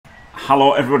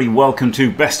Hello everybody, welcome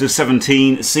to Best of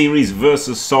 17 series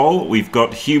versus Sol. We've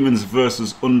got humans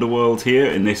versus Underworld here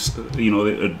in this,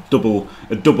 a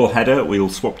double header. We'll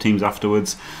swap teams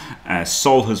afterwards.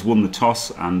 Sol has won the toss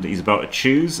and he's about to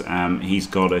choose. He's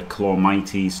got a Claw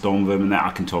Mighty Storm Vermin there.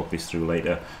 I can talk this through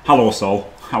later. Hello Sol,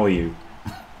 how are you?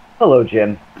 Hello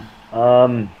Jim.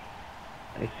 I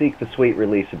seek the sweet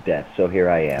release of death, so here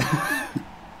I am.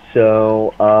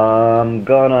 So I'm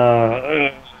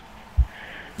gonna.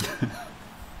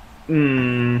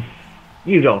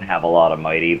 You don't have a lot of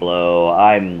mighty blow.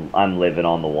 I'm living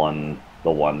on the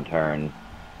one turn. Am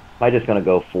I just gonna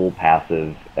go full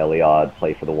passive Eliod,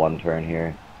 play for the one turn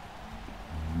here?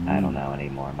 I don't know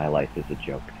anymore. My life is a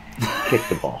joke. Kick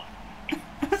the ball.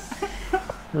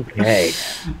 Okay.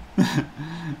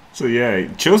 So yeah,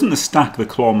 chosen to stack the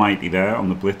Claw Mighty there on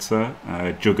the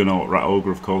Blitzer. Juggernaut Rat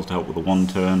Ogre, of course, to help with the one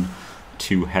turn.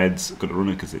 2 heads, got to run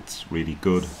it because it's really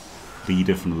good.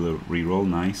 Leader from the reroll,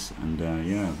 nice. And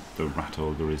yeah, the Rat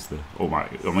Ogre is the. Oh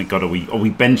my God, are we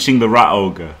benching the Rat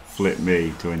Ogre? Flip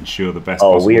me to ensure the best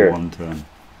possible weird. One turn.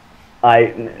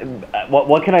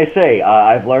 What can I say?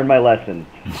 I've learned my lesson.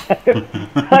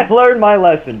 I've learned my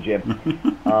lesson, Jim.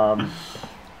 I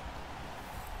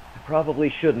probably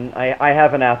shouldn't. I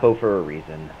have an Apo for a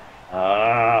reason.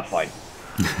 Fine.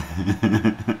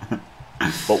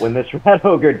 But when this Rat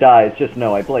Ogre dies, just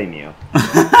know I blame you.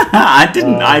 I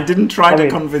didn't try to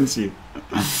convince you.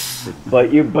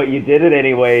 But you did it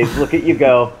anyways. Look at you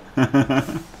go.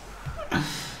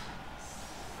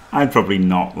 I'd probably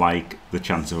not like the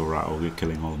chance of a Rat Ogre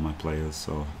killing all of my players,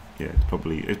 so yeah, it's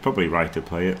probably right to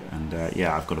play it. And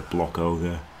yeah, I've got a block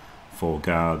Ogre, 4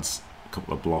 guards, a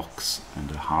couple of blocks,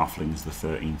 and a Halfling as the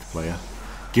 13th player.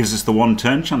 Gives us the one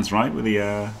turn chance, right? With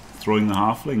the throwing the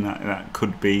Halfling, that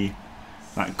could be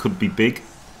big.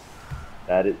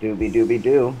 That it doobie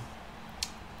do.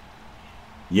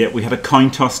 Yeah, we had a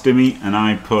coin toss, Dimmy, and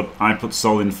I put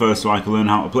Sol in first so I could learn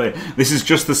how to play it. This is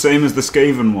just the same as the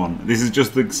Skaven one. This is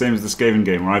just the same as the Skaven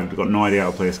game, where I've got no idea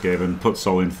how to play a Skaven. Put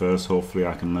Sol in first, hopefully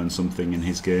I can learn something in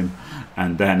his game.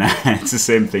 And then it's the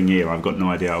same thing here. I've got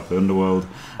no idea how to play Underworld.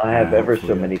 I have ever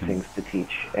so many things to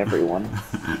teach everyone.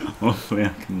 Hopefully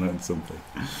I can learn something.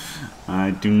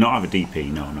 I do not have a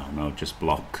DP. No, just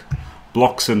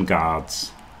blocks and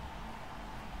guards.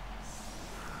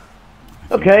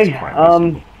 Okay,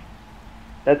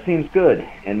 that seems good.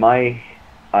 And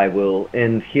I will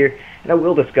end here, and I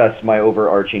will discuss my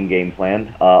overarching game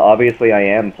plan. Obviously, I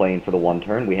am playing for the one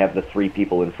turn. We have the 3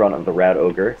 people in front of the Rat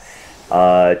Ogre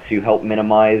to help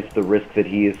minimize the risk that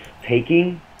he is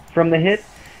taking from the hit.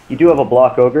 You do have a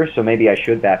block Ogre, so maybe I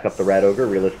should back up the Rat Ogre,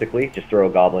 realistically. Just throw a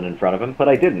Goblin in front of him, but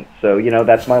I didn't. So,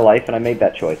 that's my life, and I made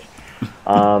that choice.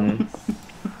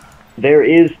 There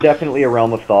is definitely a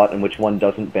realm of thought in which one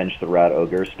doesn't bench the Rat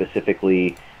Ogre,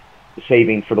 specifically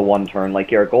saving for the one turn.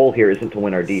 Like, our goal here isn't to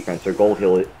win our defense. Our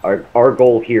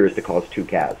goal here is to cause 2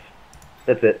 Cas.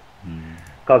 That's it.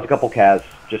 Cause a couple Cas.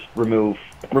 Just remove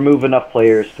enough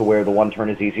players to where the one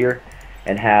turn is easier,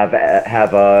 and have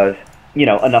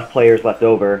enough players left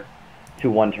over to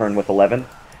one turn with 11.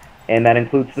 And that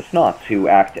includes the Snots, who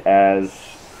act as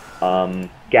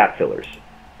gap fillers.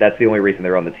 That's the only reason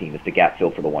they're on the team, is to gap fill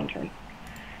for the one turn.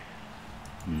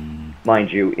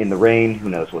 Mind you, in the rain, who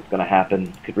knows what's going to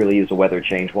happen. Could really use a weather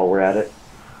change while we're at it.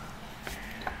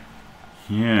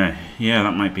 Yeah,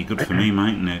 that might be good for me,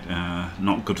 mightn't it?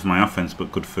 Not good for my offense,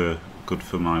 but good for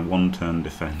my one turn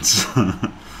defense.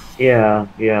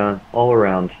 Yeah, all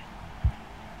around.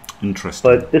 Interesting.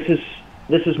 But this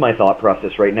is my thought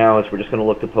process right now. Is we're just going to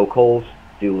look to poke holes,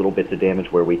 do little bits of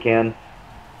damage where we can,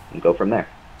 and go from there.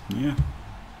 Yeah.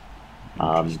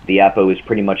 The Apo is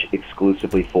pretty much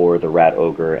exclusively for the Rat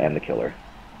Ogre and the Killer.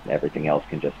 Everything else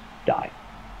can just die.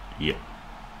 Yeah.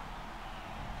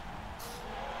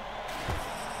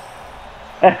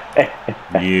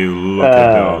 You look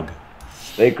a dog.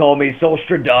 They call me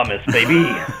Solstradamus, baby.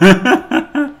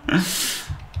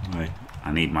 Right.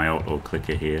 I need my auto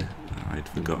clicker here. I'd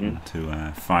forgotten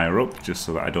to fire up, just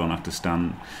so that I don't have to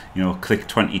stand, click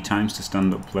 20 times to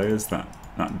stand up players. That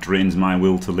drains my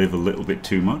will to live a little bit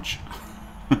too much.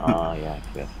 Yes.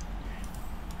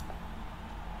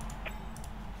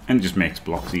 And it just makes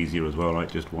blocks easier as well, right?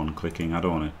 Just one clicking. I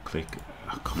don't want to click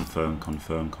confirm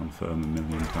a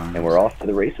million times. And we're off to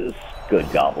the races. Good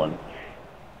Goblin.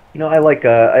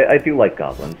 I do like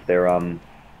Goblins. They're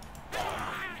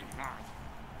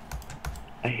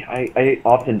I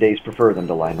often days prefer them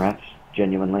to Line Rats,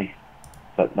 genuinely.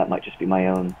 But that might just be my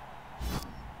own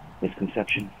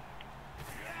misconception.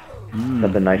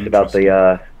 Something nice about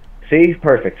the see?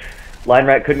 Perfect. Line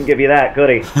Rat couldn't give you that, could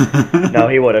he? No,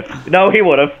 he would have. No, he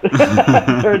would have.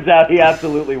 Turns out he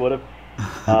absolutely would have.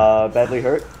 Badly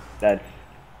hurt. That's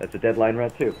a deadline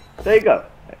rat too. There you go.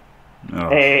 Oh.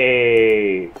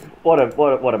 Hey, what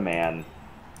a man.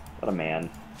 What a man.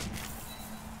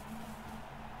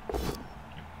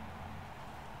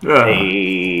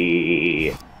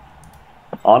 Hey.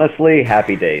 Honestly,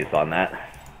 happy days on that.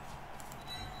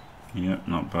 Yeah,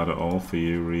 not bad at all for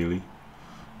you, really.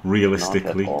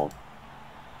 Realistically.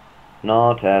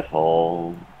 Not at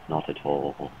all. Not at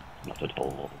all. Not at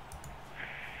all.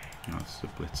 That's the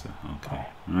blitzer. Okay.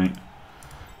 Right.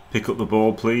 Pick up the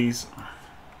ball, please.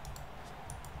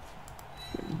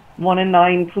 1 and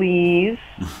 9, please.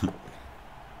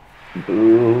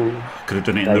 Boo. Could have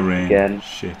done it in the rain. Again.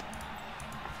 Shit.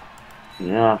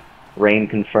 Yeah. Rain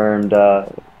confirmed.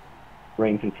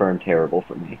 Rain confirmed terrible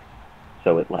for me.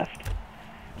 So it left.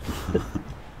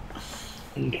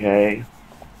 Okay.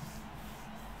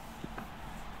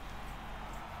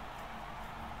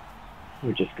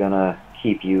 We're just gonna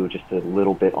keep you just a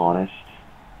little bit honest.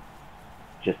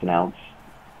 Just an ounce.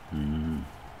 Mm.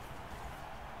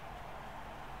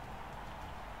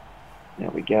 There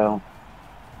we go.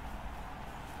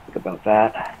 Think about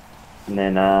that. And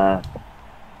then,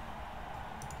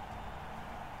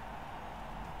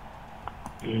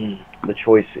 the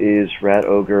choice is Rat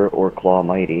Ogre or Claw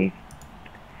Mighty.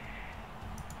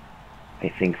 I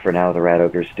think for now the Rat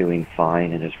Ogre's doing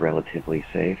fine and is relatively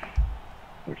safe.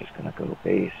 We're just gonna go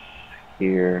base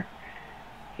here,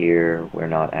 here. We're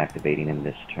not activating him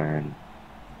this turn.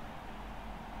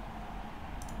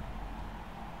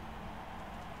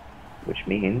 Which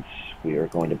means we are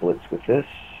going to blitz with this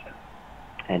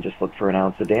and just look for an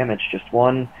ounce of damage. Just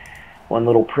one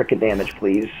little prick of damage,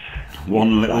 please.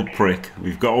 One little prick.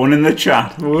 We've got one in the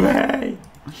chat. Way.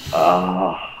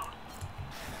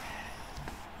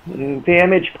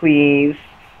 Damage, please.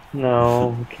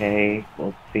 No. Okay.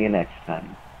 We'll see you next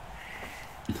time.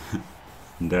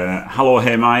 And, hello,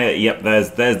 Hermia. Yep,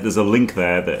 there's a link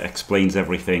there that explains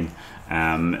everything.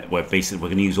 Where basically we're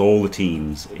going to use all the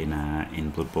teams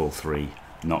in Blood Bowl 3,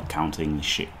 not counting the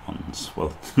shit ones.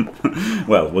 Well,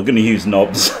 well, we're going to use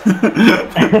knobs.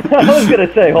 I was going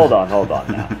to say, hold on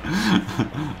now.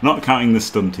 Not counting the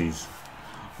stunties.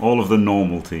 All of the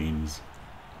normal teams.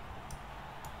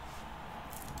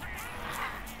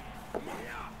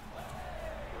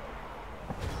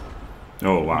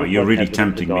 Oh wow, you're really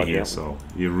tempting me here, so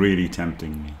you're really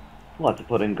tempting me. We'll have to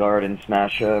put in guard and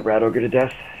smash Rat Ogre to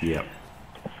death. Yep.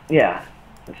 Yeah,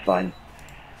 that's fine.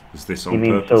 Is this on purpose?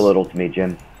 He means so little to me,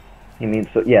 Jim. He means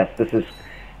so. Yes, this is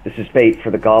bait for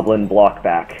the goblin block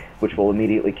back, which will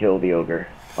immediately kill the ogre.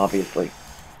 Obviously.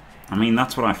 I mean,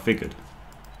 that's what I figured.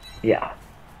 Yeah.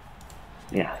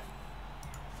 Yeah.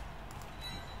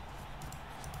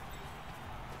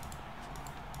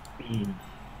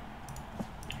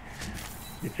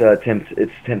 It's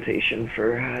temptation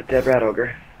for dead Rat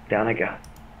Ogre. Down I go.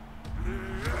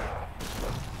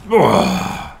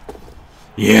 Oh,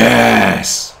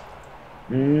 yes.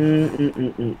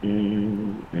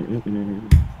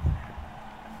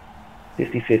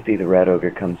 50-50, the Rat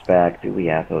Ogre comes back. Do we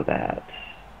atho that?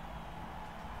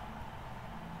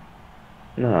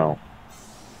 No.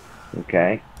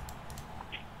 Okay.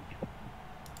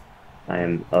 I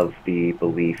am of the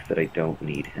belief that I don't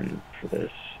need him for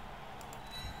this.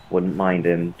 Wouldn't mind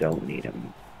him, don't need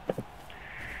him.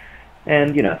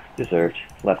 And, you know, deserved.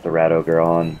 Left the Rat Ogre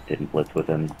on, didn't blitz with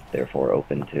him, therefore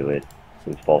open to it.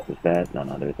 Whose fault was that? None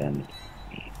other than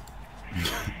me.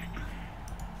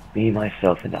 Me,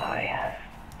 myself, and I.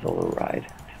 Solo ride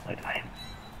till I die.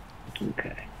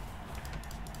 Okay.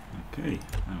 Okay,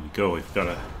 there we go. We've got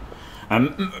a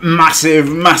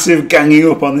massive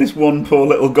ganging up on this one poor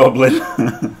little goblin.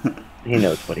 He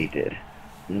knows what he did.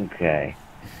 Okay.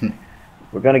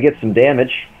 We're gonna get some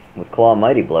damage with Claw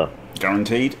Mighty Blow.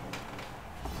 Guaranteed.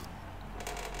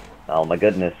 Oh my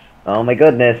goodness. Oh my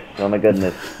goodness. Oh my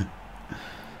goodness.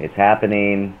 It's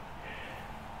happening.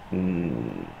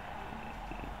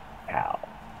 Ow.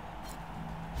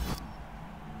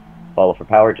 Follow for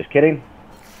power, just kidding.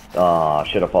 Aw,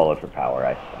 should have followed for power,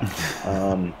 I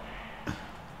suck.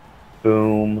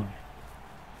 Boom.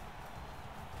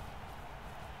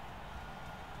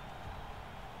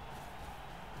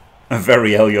 A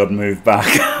very Elyod move back.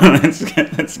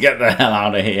 let's get the hell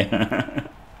out of here.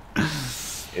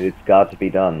 It's got to be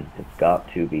done. It's got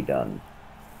to be done.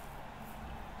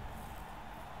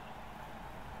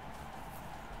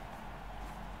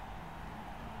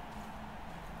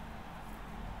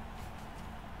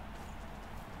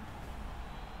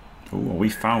 Oh, are we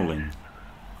fouling?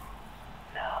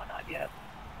 No, not yet.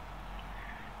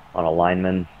 On a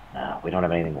lineman, no, we don't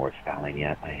have anything worth fouling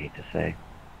yet, I hate to say.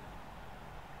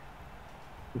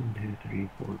 1, 2, 3,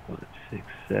 4, 5, 6,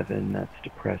 7. That's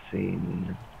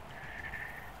depressing.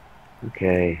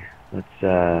 Okay, let's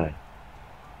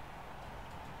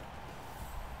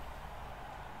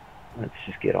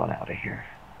just get on out of here.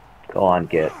 Go on,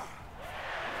 Git.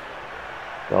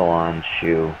 Go on,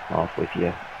 Shoo. Off with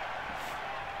you.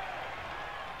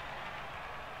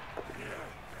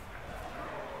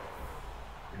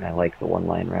 And I like the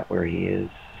one-line rat where he is,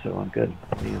 so I'm good.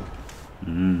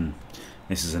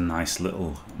 This is a nice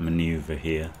little maneuver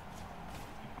here.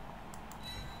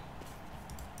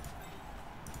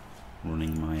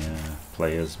 Running my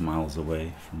players miles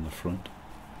away from the front.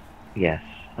 Yes,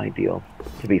 ideal.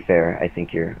 To be fair, I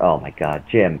think you're... Oh my god,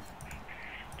 Jim.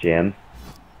 Jim.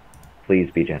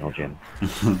 Please be gentle, Jim.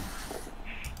 It's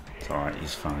alright,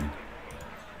 he's fine.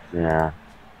 Yeah.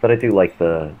 But I do like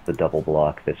the double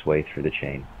block this way through the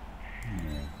chain.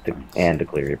 Yeah, And to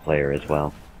clear your player as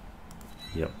well.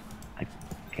 Yep. I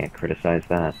can't criticize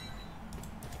that.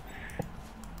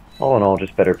 All in all,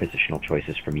 just better positional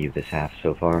choices from you this half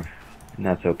so far. And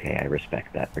that's okay, I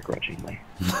respect that begrudgingly.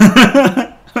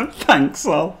 Thanks,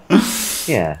 Al.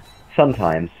 Yeah,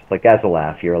 sometimes, like as a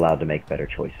laugh, you're allowed to make better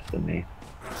choices than me.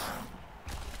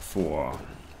 4.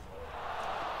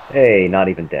 Hey, not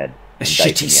even dead. A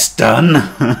shitty stun.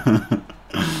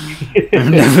 I've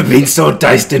never been so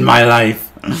diced in my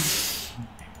life.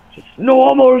 Just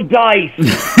normal dice!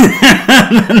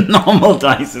 Normal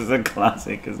dice is a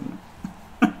classic, isn't it?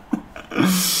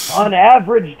 On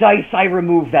average dice, I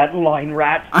remove that line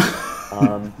rat.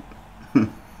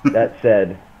 That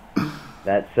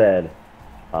said,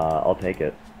 I'll take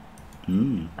it.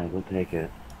 I will take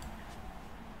it.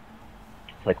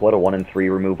 It's like, what, a 1 in 3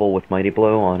 removal with Mighty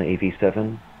Blow on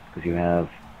AV7? Because you have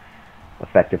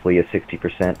effectively a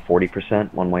 60%,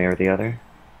 40%, one way or the other.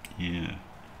 Yeah.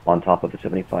 On top of a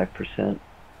 75%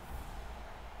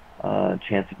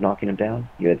 chance of knocking him down.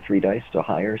 You had 3 dice, so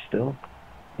higher still.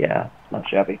 Yeah, not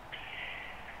shabby.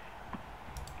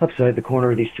 Upside, the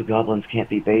corner of these 2 goblins can't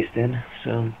be based in,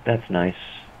 so that's nice.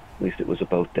 At least it was a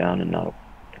boat down and not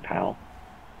a pal.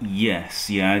 Yes,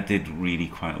 yeah, I did really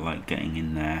quite like getting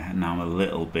in there. Now I'm a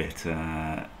little bit,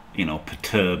 you know,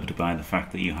 perturbed by the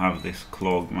fact that you have this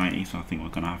Clog Mighty, so I think we're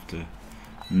going to have to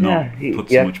not put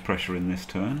so much pressure in this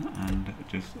turn and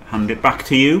just hand it back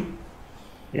to you.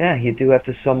 Yeah, you do have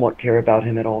to somewhat care about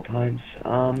him at all times.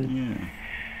 Yeah.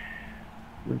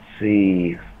 Let's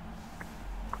see.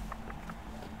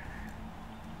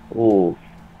 Ooh,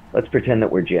 let's pretend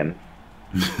that we're Jim.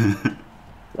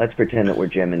 Let's pretend that we're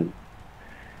Jim and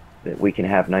that we can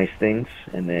have nice things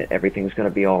and that everything's going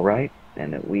to be all right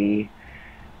and that we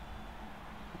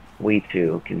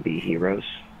too can be heroes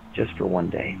just for one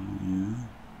day.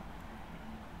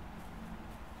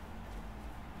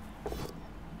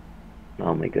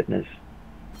 Oh my goodness.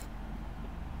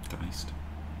 Diced.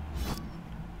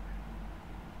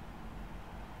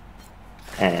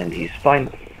 And he's fine.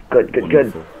 Good, good,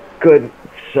 Wonderful. good. Good.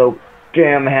 So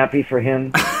damn happy for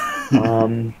him.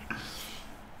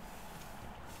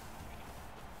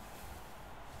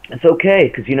 It's okay,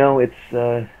 because, you know, it's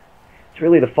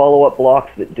really the follow-up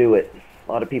blocks that do it.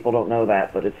 A lot of people don't know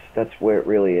that, but that's where it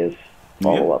really is.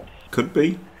 Follow-ups. Yep. Could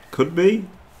be. Could be.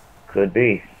 Could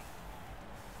be.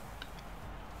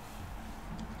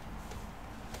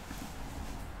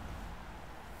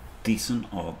 Decent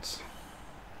odds.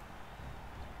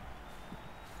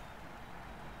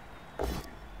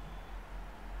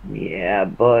 Yeah,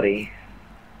 buddy.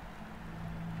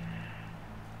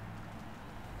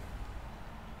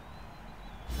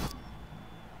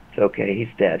 It's okay, he's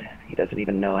dead. He doesn't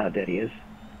even know how dead he is.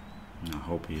 I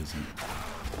hope he isn't.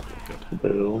 Good.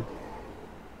 Boo.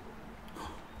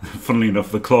 Funnily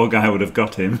enough, the claw guy would have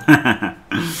got him.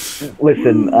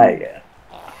 Listen,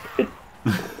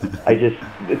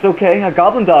 it's okay.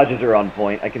 Goblin dodges are on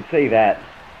point. I can say that.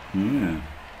 Yeah.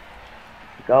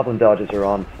 Goblin dodges are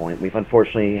on point. We've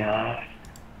unfortunately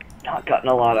not gotten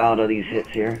a lot out of these hits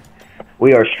here.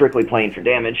 We are strictly playing for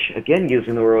damage. Again,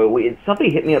 using the royal. Somebody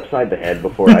hit me upside the head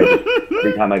before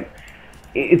every time I...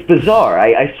 It's bizarre.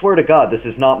 I swear to God, this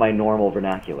is not my normal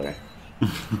vernacular.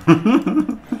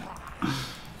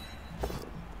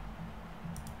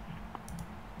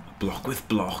 Block with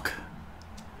block.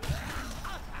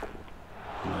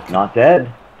 Not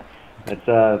dead. That's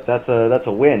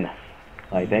a win,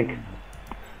 I think.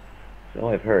 So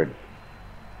I've heard.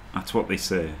 That's what they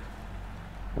say.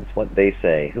 That's what they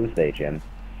say. Who's they, Jim?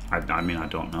 I mean, I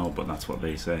don't know, but that's what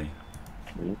they say.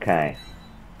 Okay.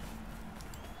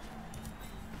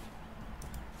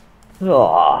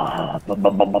 Oh,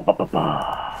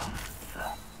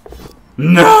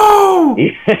 No!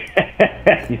 You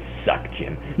suck,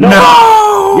 Jim.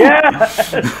 No!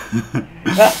 Yes!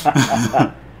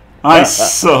 I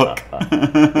suck.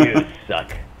 You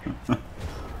suck.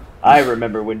 I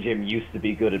remember when Jim used to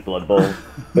be good at Blood Bowl,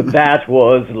 but that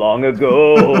was long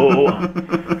ago.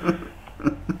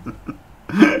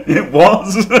 It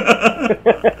was.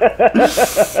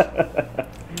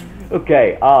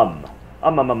 Okay,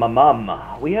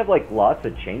 we have like lots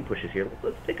of chain pushes here.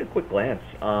 Let's take a quick glance.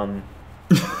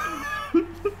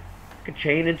 A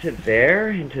chain into there,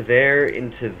 into there,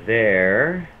 into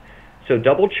there. So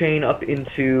double chain up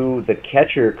into the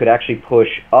catcher could actually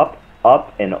push up,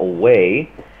 up, and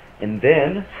away. And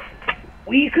then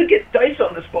we could get dice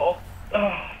on this ball.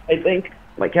 I think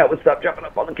my cat would stop jumping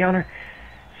up on the counter.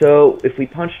 So if we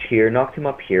punched here, knocked him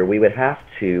up here, we would have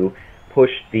to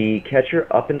push the catcher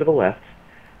up into the left,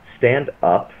 stand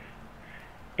up,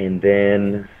 and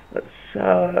then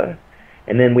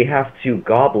and then we have to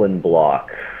goblin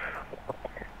block.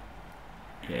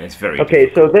 Yeah, it's very okay.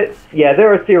 difficult. So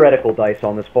there are theoretical dice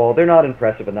on this ball. They're not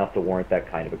impressive enough to warrant that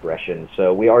kind of aggression.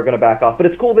 So we are going to back off. But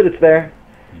it's cool that it's there.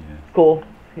 Yeah. It's cool.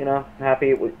 You know,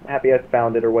 happy I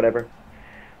found it or whatever.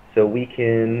 So we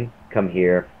can come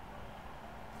here.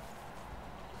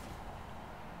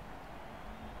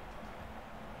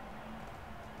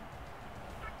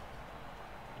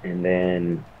 And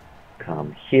then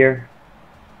come here.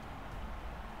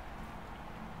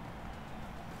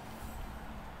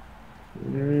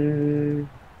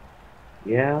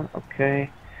 Yeah,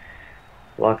 okay.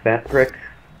 Block that prick.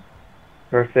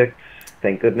 Perfect.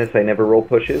 Thank goodness I never roll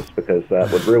pushes, because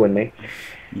that would ruin me.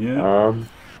 Yeah.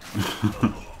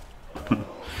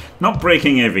 Not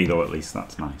breaking AV though, at least.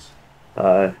 That's nice.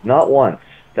 Not once.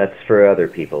 That's for other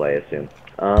people, I assume.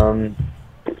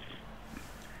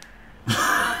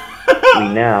 We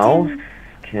now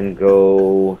can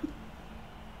go...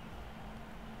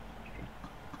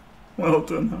 Well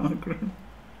done, Hargrim.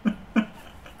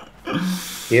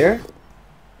 Here.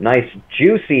 Nice,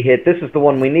 juicy hit. This is the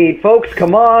one we need. Folks,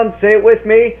 come on, say it with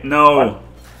me. No.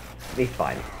 He's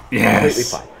fine. Yes. Completely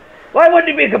fine. Why wouldn't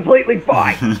he be completely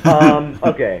fine?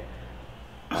 Okay.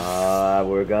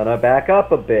 We're gonna back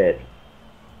up a bit.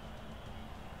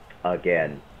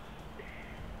 Again.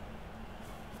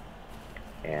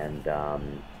 And,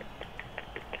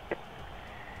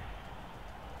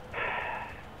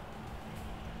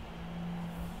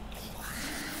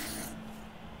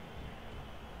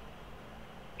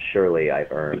 surely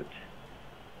I've earned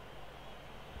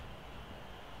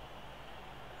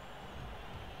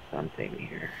something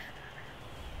here.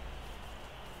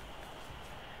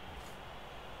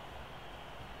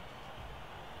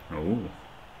 Oh.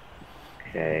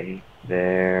 Okay,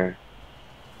 there.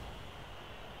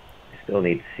 I still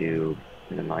need to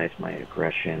minimize my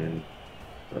aggression,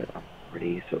 but I'm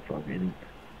pretty so far in.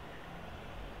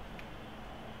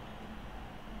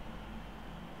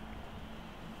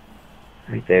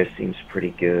 Right there seems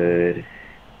pretty good.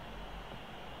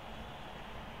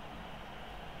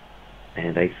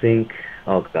 And I think,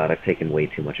 oh god, I've taken way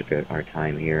too much of our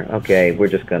time here. Okay, we're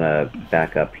just gonna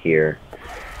back up here.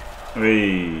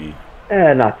 Hey.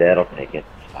 Not that, I'll take it.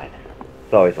 It's fine.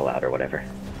 It's always allowed or whatever.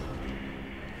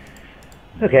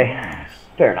 Okay,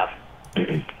 fair enough.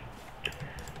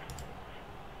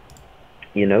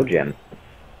 You know, Jim,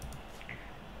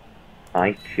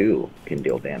 I too can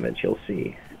deal damage, you'll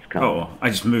see. It's coming. Oh, I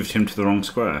just moved him to the wrong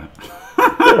square.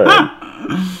 Good.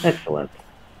 Excellent.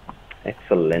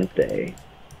 Excelente.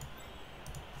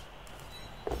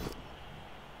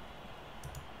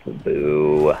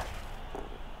 Boo.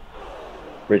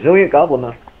 Resilient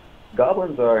goblin.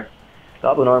 Goblin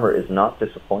armor is not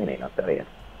disappointing, I'll tell you.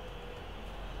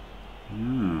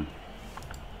 Hmm.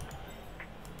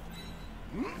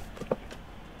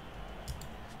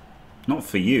 Not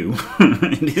for you.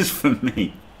 It is for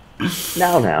me.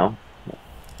 Now.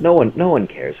 No one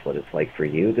cares what it's like for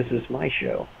you. This is my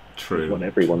show. True. This is what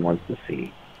everyone wants to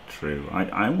see. True.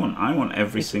 I want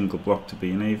every single block to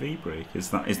be an AV break. Is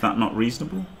that not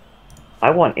reasonable? I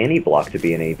want any block to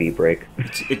be an AV break.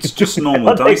 It's just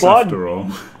normal dice after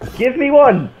all. Give me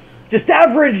one! Just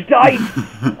average dice!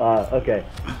 Okay.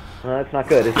 That's not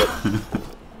good, is it?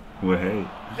 Well, hey.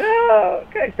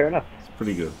 Okay, fair enough. It's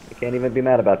pretty good. I can't even be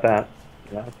mad about that.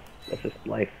 Yeah, that's just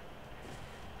life.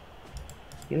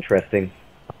 Interesting.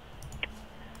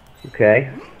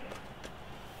 Okay.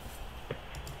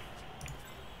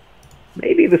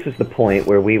 Maybe this is the point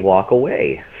where we walk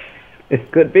away.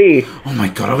 It could be. Oh my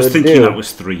god, I was thinking that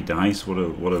was 3 dice. What a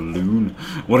loon.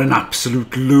 What an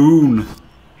absolute loon.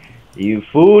 You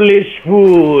foolish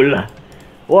fool.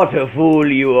 What a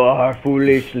fool you are,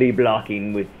 foolishly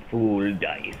blocking with fool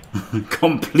dice.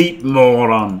 Complete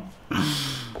moron.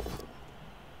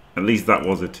 At least that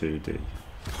was a 2D.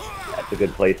 That's a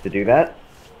good place to do that.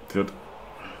 Good.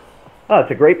 Oh,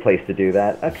 it's a great place to do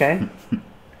that. Okay.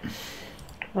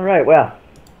 Alright, well.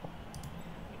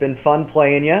 It's been fun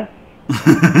playing you.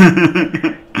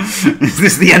 Is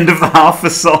this the end of the half for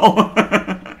Sol?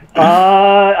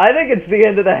 I think it's the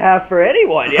end of the half for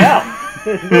anyone, yeah.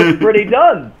 It's pretty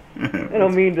done. I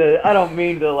don't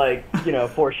mean to like, you know,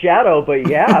 foreshadow, but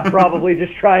yeah, probably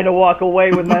just trying to walk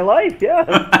away with my life, yeah.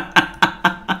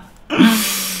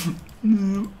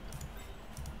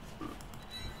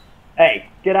 Hey,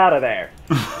 get out of there.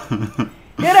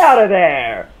 Get out of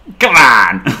there. Come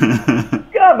on.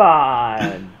 Come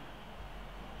on.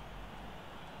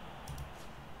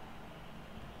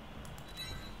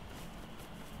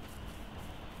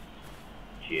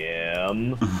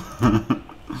 Jim.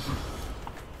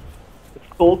 It's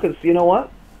cool because, you know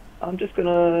what? I'm just going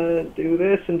to do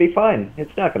this and be fine.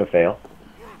 It's not going to fail.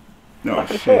 No, it's not going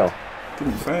to shit. fail.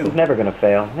 Didn't fail. It was never going to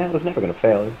fail. Yeah, it was never going to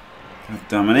fail. God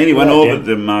damn, and he went over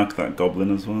to mark that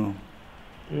goblin as well.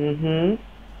 Mm-hmm.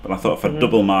 But I thought if I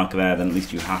double mark there, then at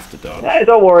least you have to dodge. Hey,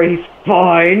 don't worry, he's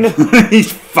fine.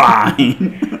 He's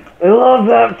fine. I love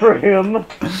that for him.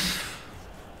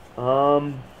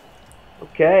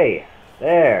 Okay.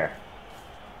 There.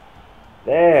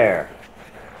 There.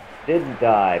 Didn't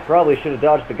die. Probably should have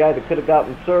dodged the guy that could have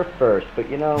gotten surf first, but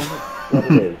you know, that's what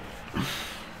it is.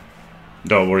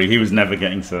 Don't worry, he was never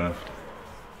getting surfed.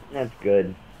 That's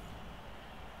good.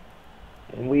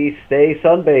 And we stay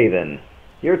sunbathing.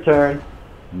 Your turn.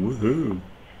 Woohoo.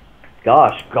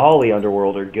 Gosh, golly,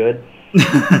 Underworld are good.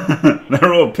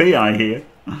 They're all PI here.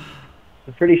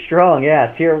 They're pretty strong,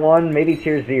 yeah. Tier 1, maybe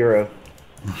Tier 0.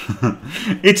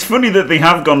 It's funny that they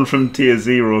have gone from Tier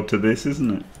 0 to this,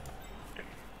 isn't it?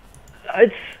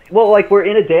 It's, well, like, we're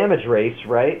in a damage race,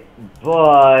 right?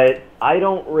 But I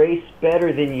don't race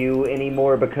better than you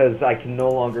anymore because I can no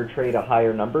longer trade a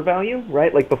higher number value,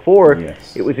 right? Like before,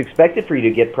 Yes. It was expected for you to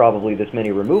get probably this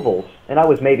many removals, and I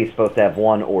was maybe supposed to have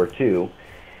 1 or 2.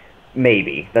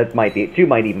 Maybe. That might be, 2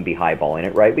 might even be highballing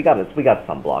it, right? We got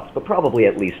some blocks, but probably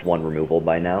at least 1 removal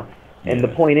by now. And the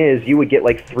point is, you would get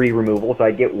like 3 removals,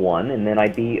 I'd get 1, and then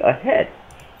I'd be ahead,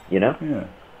 you know? Yeah.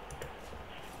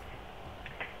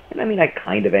 And I mean, I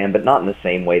kind of am, but not in the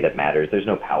same way that matters. There's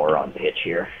no power on pitch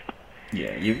here.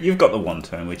 Yeah, you've got the 1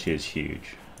 turn, which is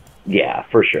huge. Yeah,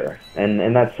 for sure.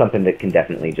 And that's something that can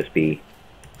definitely just be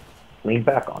leaned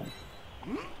back on.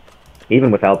 Even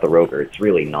without the Roger, it's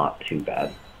really not too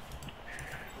bad.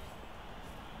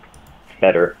 It's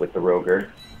better with the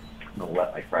Roger. I'm going to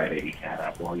let my Crybaby cat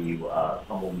out while you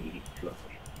humble me to a place.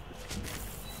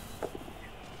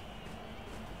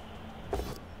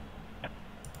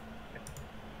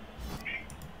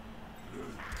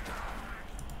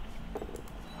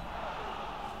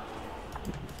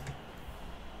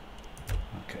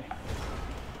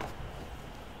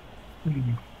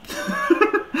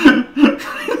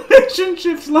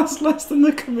 Relationships last less than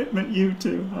the commitment you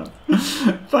two have.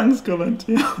 Thanks,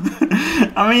 Galantia.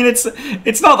 I mean,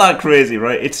 it's not that crazy,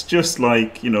 right? It's just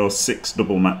like, you know, 6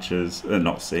 double matches,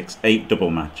 not 6, 8 double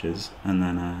matches, and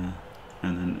then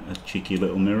a cheeky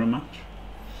little mirror match.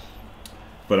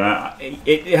 But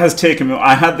it has taken me.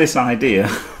 I had this idea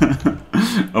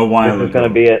a while ago. This is gonna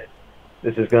be it.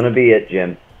 This is gonna be it,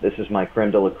 Jim. This is my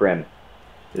creme de la creme.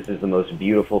 This is the most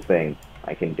beautiful thing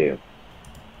I can do.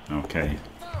 Okay.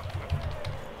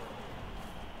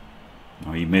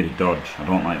 Oh, you made a dodge. I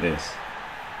don't like this.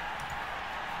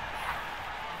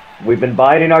 We've been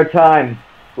biding our time,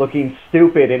 looking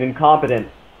stupid and incompetent.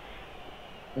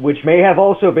 Which may have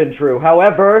also been true.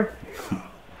 However,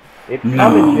 it's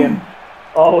coming, Jim.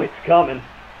 Oh, it's coming.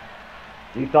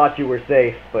 You thought you were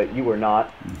safe, but you were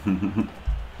not.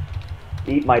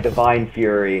 Eat my divine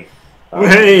fury.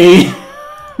 Hey!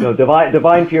 No,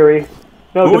 divine fury.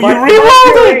 No, oh, divine, you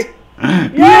rerolled it!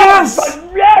 Yes!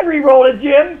 Yeah, reroll it,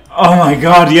 Jim! Oh my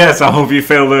god, yes, I hope you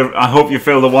fail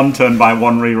the 1 turn by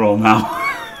 1 reroll now.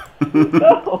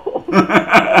 No!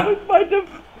 That was my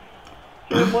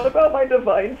Jim, what about my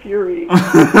divine fury?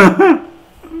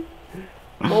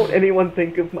 Won't anyone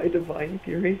think of my divine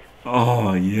fury?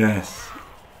 Oh, yes.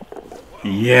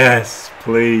 Yes,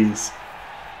 please.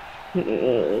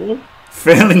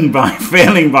 Failing by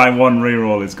 1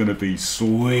 reroll is going to be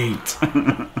sweet.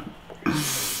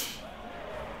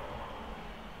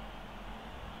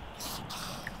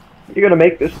 You're gonna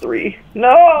make this 3.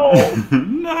 No!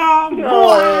 No! No!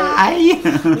 Why?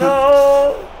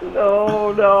 No!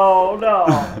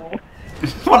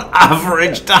 What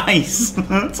average dice?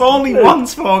 It's only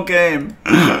once per game.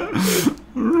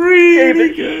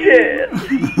 Really good.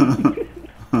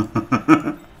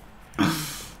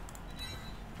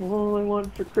 All I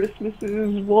want for Christmas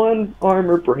is one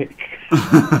armor break.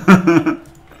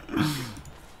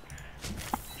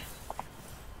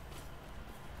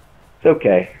 It's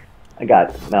okay. I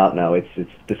got no.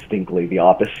 It's distinctly the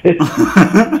opposite.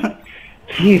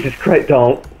 Jesus Christ!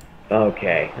 Don't.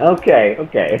 Okay.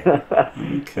 Okay.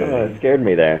 Scared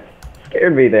me there.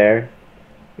 Scared me there.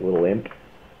 You little imp.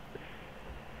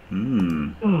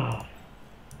 Hmm.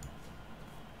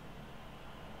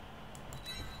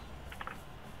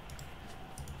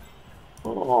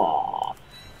 Oh.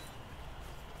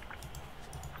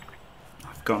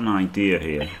 I've got an idea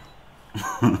here.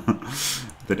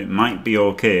 That it might be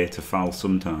okay to foul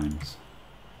sometimes.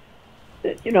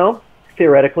 You know,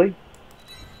 theoretically.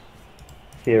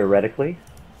 Theoretically.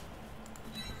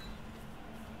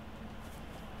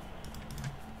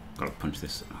 Gotta punch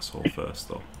this asshole first,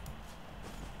 though.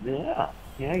 Yeah,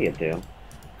 you do.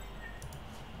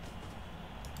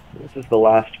 This is the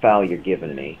last foul you're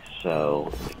giving me, so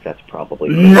I think that's probably...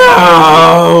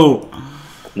 No!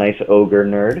 Nice ogre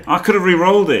nerd. I could have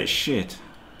re-rolled it, shit.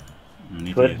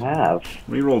 Could have.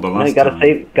 Re-rolled the last No,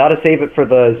 you gotta save it for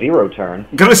the 0 turn.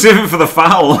 Gotta save it for the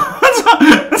foul.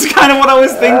 That's kind of what I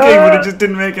was thinking, but it just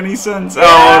didn't make any sense.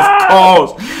 Yeah! Oh, of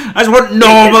course. I just want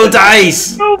normal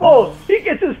dice. Removal! He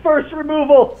gets his first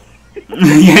removal!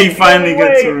 Yeah, he finally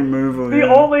gets a removal.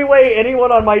 The only way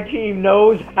anyone on my team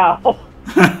knows how.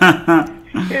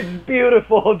 It's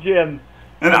beautiful, Jim.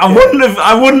 And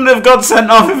I wouldn't have got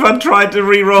sent off if I'd tried to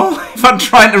re-roll. If I'd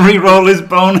tried to re-roll his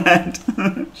bonehead.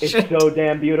 It's so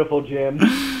damn beautiful, Jim.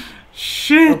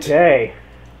 Shit. Okay.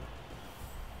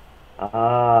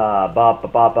 Bop,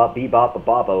 bebop,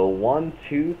 bobbo. 1,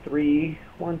 2, 3.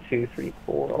 1, 2, 3,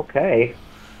 4. Okay.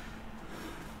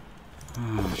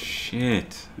 Oh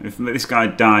shit! If this guy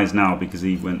dies now because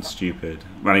he went stupid,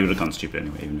 well, he would have gone stupid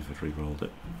anyway, even if I'd re-rolled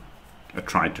it. I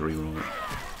tried to re-roll it.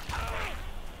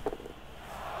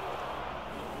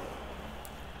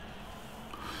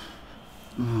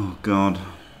 Oh god.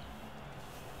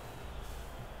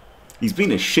 He's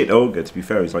been a shit ogre, to be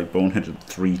fair. He's like boneheaded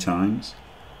 3 times.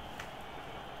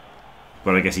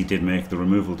 But I guess he did make the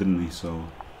removal, didn't he? So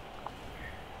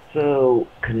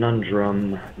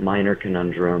conundrum, minor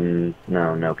conundrum.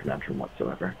 No conundrum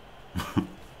whatsoever.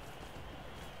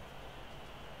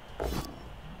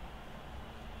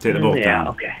 Take the both down.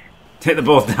 Okay. Take the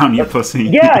both down, you pussy.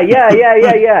 Yeah. You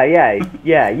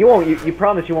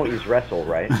promise you won't use wrestle,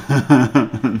 right?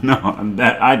 No,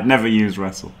 I'd never use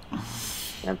wrestle.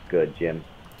 That's good, Jim.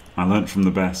 I learnt from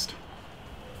the best.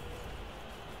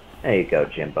 There you go,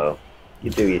 Jimbo.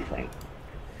 You do your thing.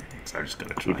 So I'm just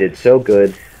gonna try. You did so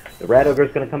good. The rat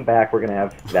ogre's gonna come back. We're gonna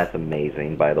have. That's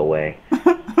amazing, by the way. I rolled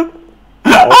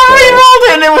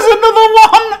it, and it was another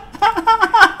one.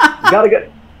 You gotta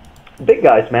get big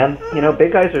guys, man. You know,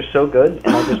 big guys are so good,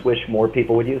 and I just wish more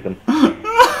people would use them.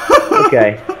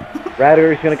 Okay, rat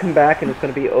ogre's gonna come back, and it's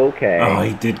gonna be okay. Oh,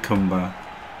 he did come back.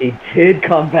 He did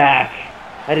come back.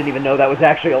 I didn't even know that was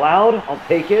actually allowed. I'll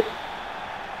take it.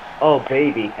 Oh,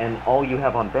 baby. And all you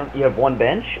have on bench... You have 1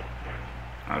 bench?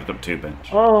 I've got 2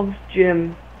 bench. Oh,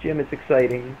 Jim. Jim, it's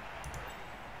exciting.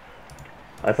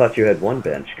 I thought you had 1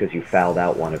 bench because you fouled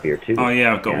out one of your 2. Oh,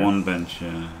 yeah, I've got 1 bench,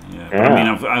 yeah. I mean,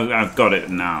 I've got it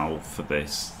now for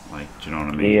this. Like, do you know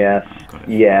what I mean? Yes.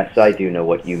 Yes, I do know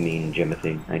what you mean,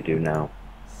 Jimothy. I do know.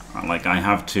 Like, I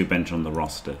have 2 bench on the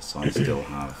roster, so I still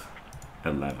have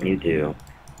 11. You do.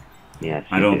 Yes,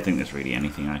 I don't think there's really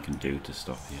anything I can do to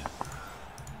stop you.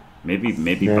 Maybe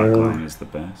backline is the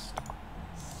best.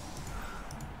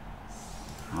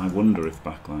 I wonder if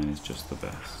backline is just the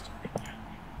best.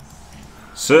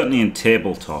 Certainly in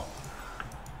tabletop,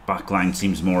 backline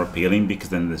seems more appealing because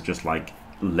then there's just like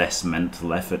less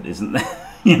mental effort, isn't there?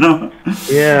 You know?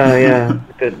 Yeah.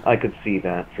 I could see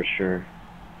that for sure.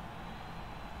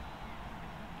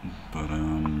 But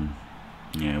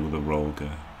yeah, with a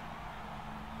Rolga,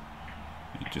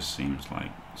 it just seems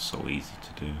like so easy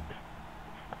to do.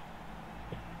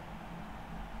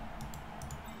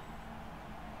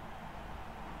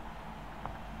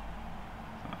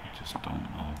 I just don't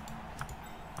know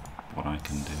what I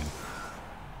can do.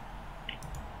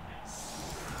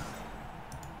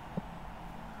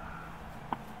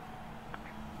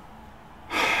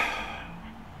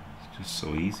 It's just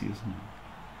so easy, isn't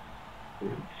it?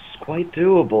 It's quite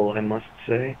doable, I must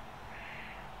say.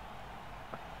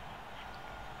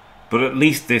 But at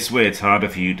least this way it's harder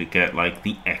for you to get like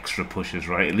the extra pushes,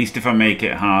 right? At least if I make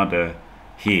it harder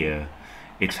here,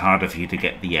 it's harder for you to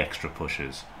get the extra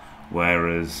pushes.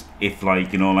 Whereas if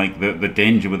like, you know, like the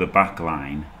danger with a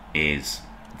backline is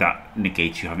that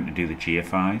negates you having to do the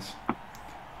GFIs.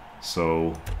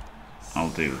 So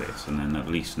I'll do this, and then at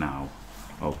least now,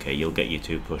 okay, you'll get your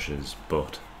 2 pushes,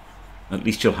 but at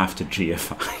least you'll have to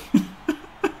GFI.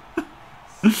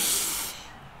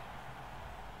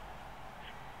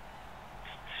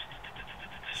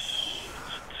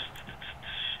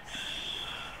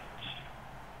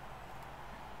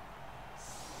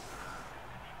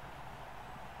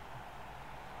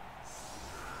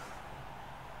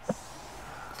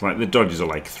 Like the dodges are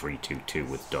like 3-2-2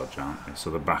 with dodge, aren't they?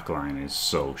 So the back line is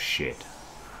so shit.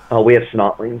 Oh, we have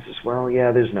snotlings as well.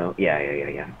 Yeah, there's no.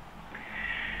 Yeah.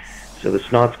 So the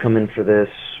snots come in for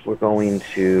this. We're going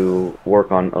to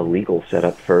work on a legal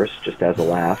setup first, just as a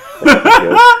laugh.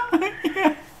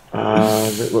 Yeah.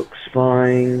 That looks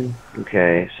fine.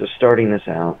 Okay, so starting this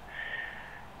out,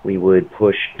 we would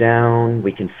push down.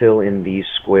 We can fill in these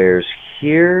squares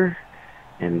here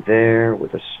and there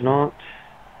with a snot.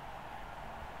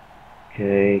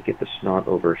 Okay, get the snot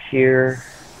over here.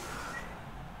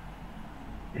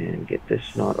 And get this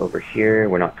snot over here.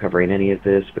 We're not covering any of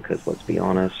this because, let's be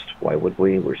honest, why would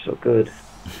we? We're so good.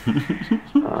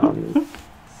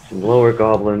 Some lower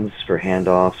goblins for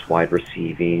handoffs, wide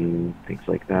receiving, things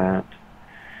like that.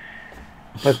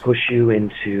 If I push you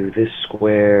into this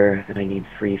square, then I need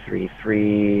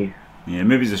 3-3-3. Yeah,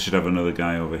 maybe I should have another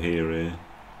guy over here.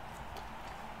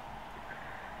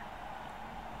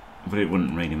 But it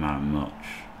wouldn't really matter much.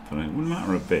 But it would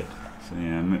matter a bit. So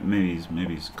yeah, maybe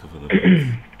he's cover the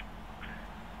width.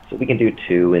 So we can do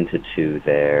 2 into 2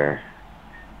 there.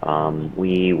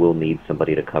 We will need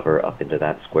somebody to cover up into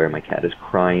that square. My cat is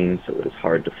crying, so it is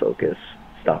hard to focus.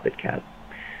 Stop it, cat.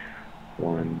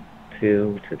 1,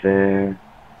 2 to there.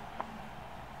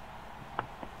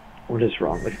 What is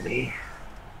wrong with me?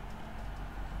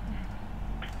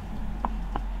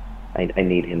 I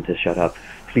need him to shut up.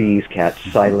 Please, cat,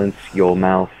 silence your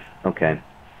mouth. Okay.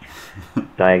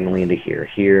 Diagonally into here.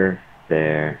 Here,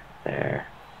 there, there.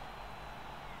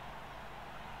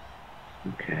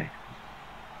 Okay.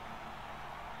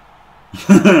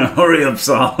 Hurry up,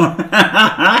 Saul.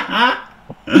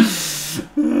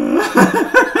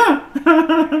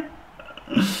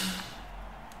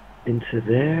 Into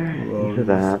there, into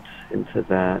that,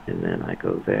 and then I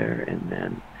go there, and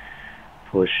then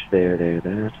push there,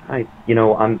 that. You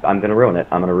know, I'm gonna ruin it.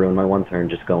 I'm gonna ruin my 1 turn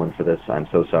just going for this. I'm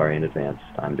so sorry in advance.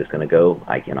 I'm just gonna go.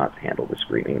 I cannot handle the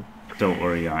screaming. Don't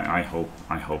worry. I hope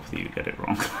that you get it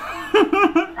wrong.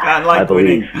 I like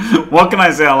winning. What can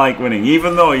I say? I like winning,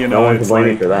 even though no one's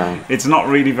complaining for that. It's not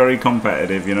really very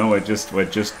competitive. You know, we're just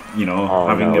you know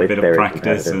having a bit of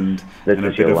practice and a bit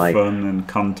of fun and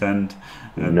content.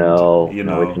 And, no, you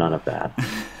know, no, it's none of that.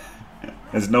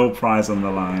 There's no prize on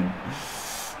the line.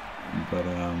 But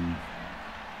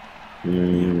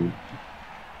yeah.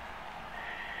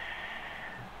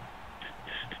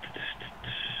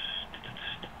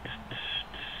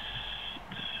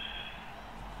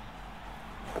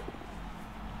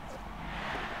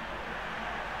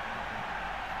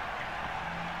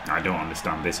 I don't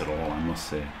understand this at all, I must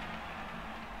say.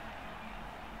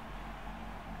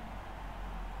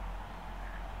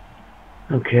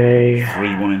 Okay.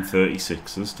 3-1 in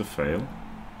 36s to fail.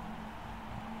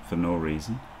 For no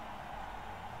reason.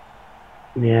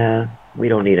 Yeah, we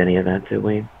don't need any of that, do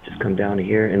we? Just come down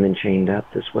here and then chained up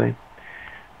this way.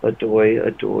 Adoy.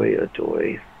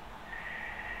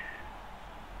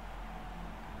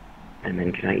 And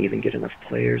then can I even get enough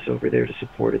players over there to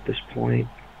support at this point?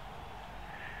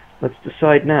 Let's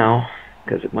decide now,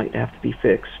 because it might have to be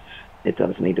fixed. It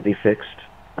does need to be fixed.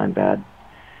 I'm bad.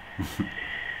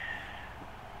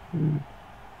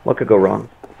 What could go wrong?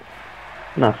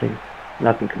 Nothing.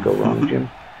 Nothing could go wrong, Jim.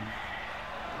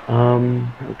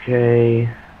 Okay.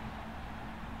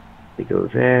 We go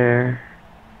there.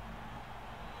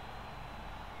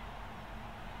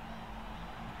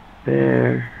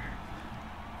 There.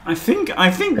 I think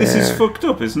this is fucked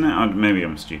up, isn't it? Maybe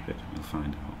I'm stupid. We'll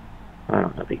find out. I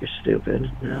don't know that you're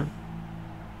stupid. No.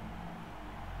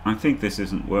 I think this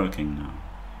isn't working now.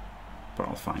 But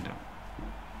I'll find out.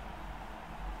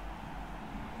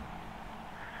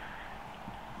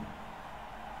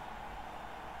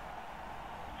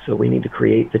 So we need to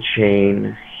create the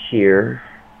chain here,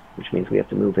 which means we have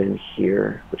to move in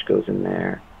here, which goes in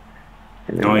there.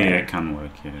 And then yeah, it can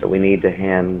work, yeah. So we need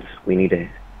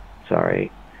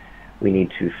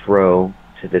to throw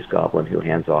to this goblin who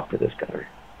hands off to this gutter.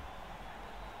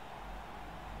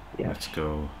 Yes. Let's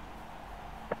go.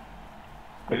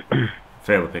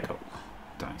 Fail the pickup.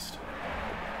 Diced.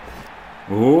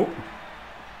 Oh!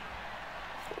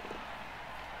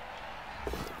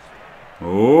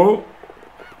 Oh!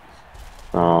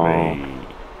 Oh,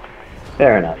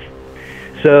 fair enough.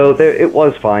 So there, it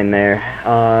was fine there.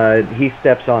 He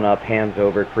steps on up, hands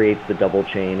over, creates the double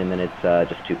chain, and then it's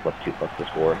just 2+2+ the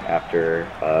score after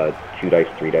 2 dice,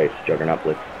 3 dice, Juggernaut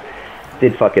Blitz.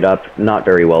 Did fuck it up. Not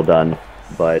very well done,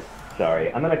 but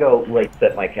sorry. I'm gonna go like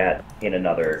set my cat in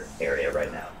another area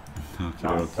right now. Okay,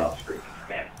 Non-stop okay. screaming.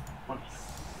 Man.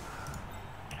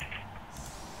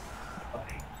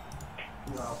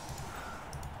 No.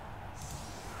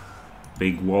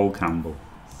 Big Wall Campbell.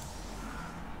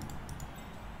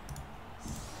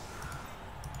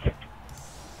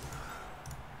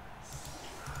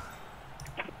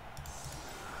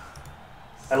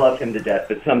 I love him to death,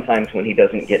 but sometimes when he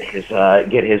doesn't get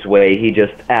his way, he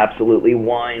just absolutely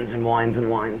whines and whines and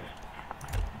whines.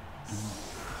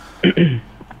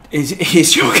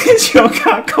 Is your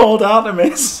cat called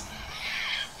Artemis?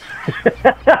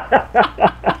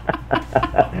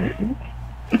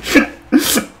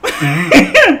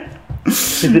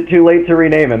 Is it too late to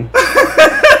rename him?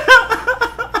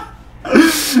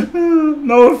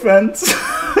 No offense.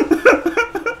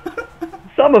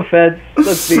 Some offense,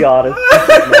 let's be honest.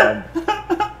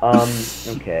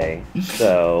 Okay,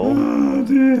 so... Oh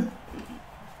dear.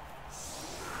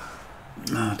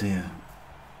 Oh dear.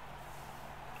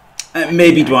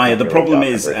 Maybe, Dwyer, the problem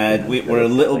is we're a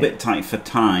little bit tight for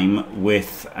time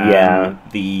with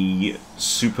the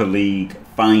Super League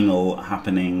final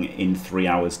happening in 3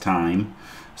 hours' time.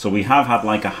 So we have had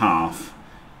like a half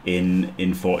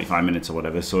in 45 minutes or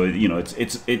whatever. So, you know,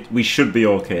 we should be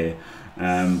okay.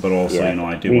 But also, you know,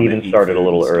 I do want to eat. We even started a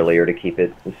little earlier to keep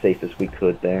it as safe as we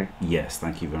could there. Yes,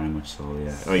 thank you very much. So,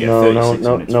 yeah. Oh,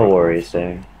 yeah. No worries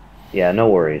there. Yeah, no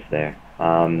worries there.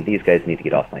 These guys need to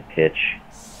get off my pitch.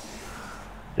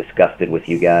 Disgusted with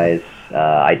you guys.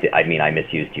 I mean, I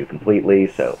misused you completely,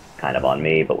 so kind of on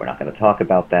me, but we're not going to talk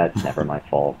about that. Never my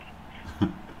fault.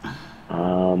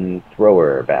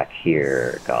 Thrower back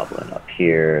here, Goblin up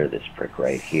here, this prick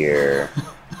right here.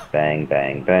 Bang,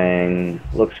 bang, bang.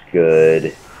 Looks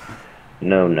good.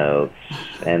 No notes.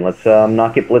 And let's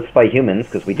not get blitzed by humans,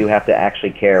 because we do have to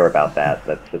actually care about that.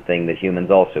 That's the thing that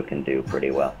humans also can do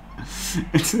pretty well.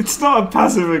 It's not a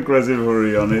passive aggressive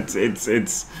hurry on.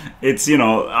 It's you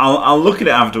know, I'll look at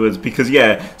it afterwards because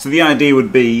so the idea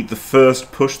would be the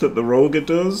first push that the Roger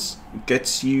does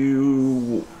gets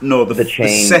you the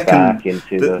chain second back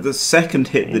into the second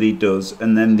hit that he does,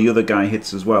 and then the other guy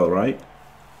hits as well, right?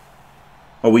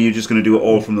 Or were you just going to do it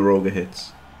all from the Roger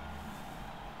hits?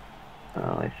 Oh,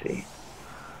 I see.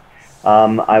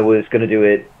 I was going to do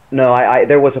it. No,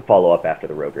 there was a follow-up after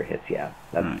the Roger hits, yeah.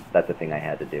 That's a thing I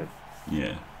had to do.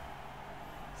 Yeah.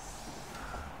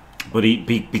 But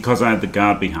because I had the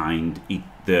guard behind,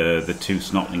 the two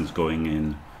snotlings going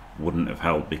in wouldn't have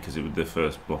helped because the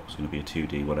first block was going to be a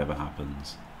 2D, whatever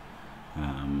happens.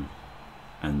 And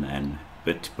then,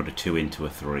 but to put a 2 into a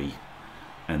 3,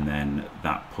 and then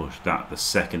the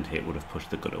second hit would have pushed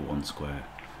the gutter 1 square.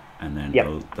 And then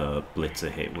the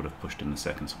blitzer hit would have pushed in the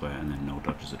second square, and then no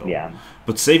dodges at all. Yeah.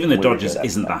 But saving the dodges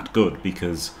isn't that good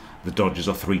because the dodges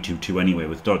are 3-2-2 anyway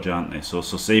with dodge, aren't they? So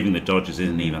saving the dodges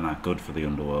isn't even that good for the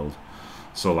Underworld.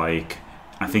 So like,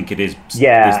 I think it is.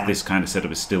 This kind of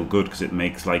setup is still good because it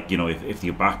makes like, you know, if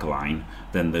you backline,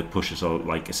 then the pushes are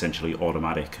like essentially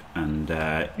automatic. And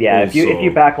if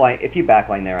you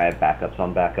backline there, I have backups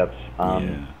on backups.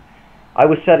 I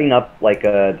was setting up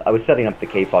the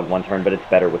K-Fog 1 turn, but it's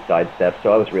better with sidestep,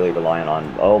 so I was really relying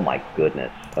on. Oh my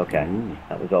goodness. Okay,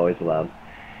 that was always allowed.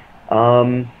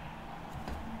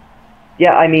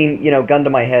 Yeah, I mean, you know, gun to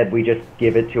my head, we just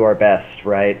give it to our best,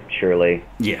 right? Surely.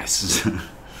 Yes.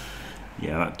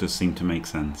 Yeah, that does seem to make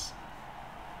sense.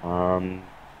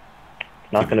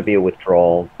 It's not going to be a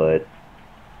withdrawal, but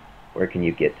where can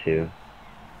you get to?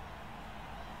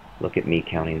 Look at me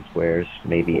counting squares,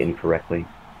 maybe incorrectly.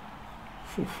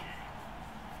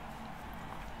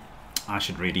 I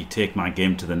should really take my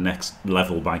game to the next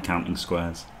level by counting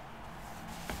squares.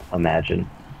 Imagine.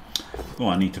 Oh,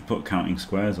 I need to put counting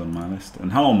squares on my list.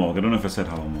 And hello, Morg. I don't know if I said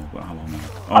hello, Morg, but hello, Morg.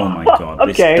 Oh my god,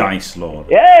 okay. This dice lord.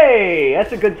 Hey,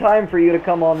 that's a good time for you to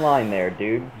come online there,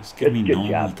 dude. Just give me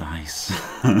normal dice.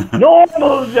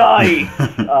 Normal dice!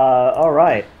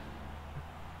 Alright.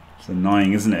 It's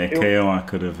annoying, isn't it? A KO I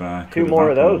could have... two more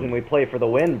of those and we play for the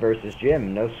win versus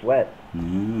Jim. No sweat.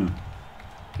 Yeah.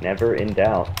 Never in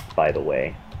doubt, by the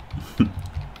way. It's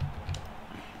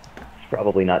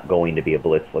probably not going to be a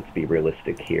blitz. Let's be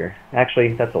realistic here.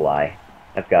 Actually, that's a lie.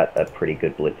 I've got a pretty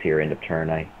good blitz here end of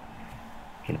turn. I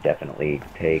can definitely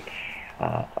take...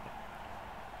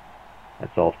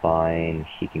 that's all fine.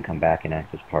 He can come back and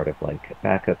act as part of like a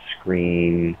backup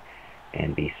screen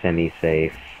and be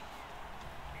semi-safe.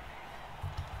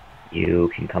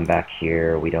 You can come back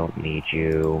here. We don't need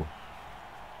you.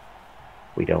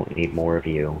 We don't need more of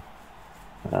you.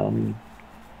 And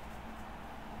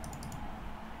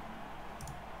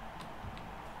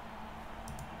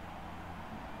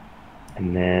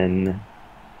then...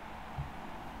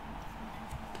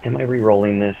 Am I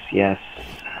re-rolling this? Yes.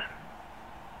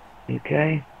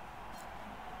 Okay.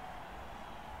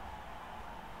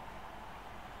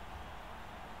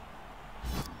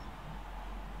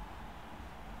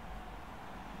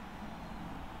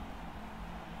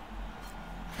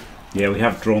 Yeah, we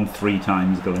have drawn 3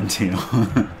 times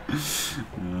Galentio,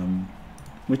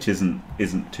 which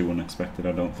isn't too unexpected.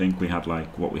 I don't think we had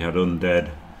like what we had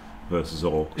undead versus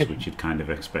orcs, which you'd kind of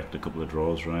expect a couple of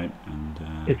draws, right? And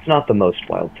it's not the most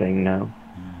wild thing, no.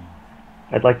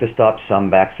 Yeah. I'd like to stop some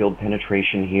backfield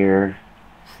penetration here,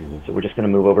 so we're just going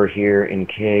to move over here in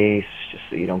case, just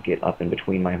so you don't get up in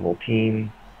between my whole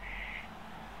team,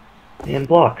 and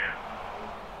block.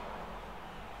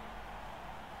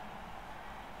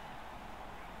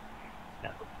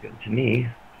 Good to me.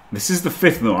 This is the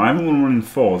 5th though. I haven't won 1 in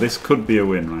 4. This could be a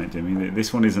win, right, Jimmy?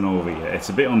 This one isn't over yet. It's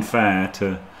a bit unfair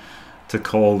to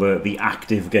call the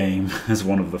active game as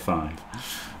one of the 5.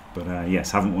 But yes,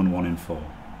 haven't won 1 in 4.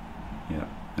 Yeah,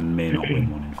 and may not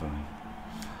win 1 in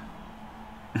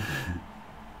 5.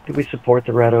 Do we support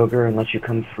the Rat Ogre and let you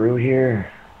come through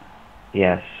here?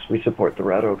 Yes, we support the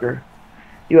Rat Ogre.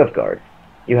 You have guard.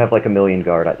 You have like 1,000,000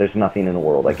 guard. There's nothing in the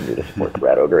world I can do to support the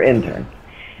Rat Ogre in turn.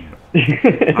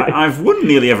 I've won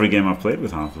nearly every game I've played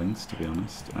with halflings, to be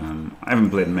honest. I haven't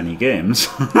played many games,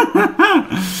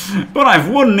 but I've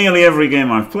won nearly every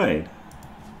game I've played.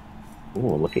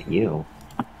 Ooh, look at you.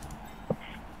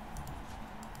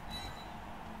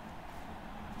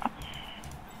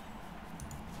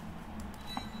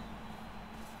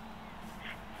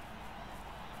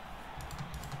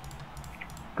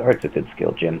 Guard's a good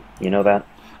skill, Jim. You know that?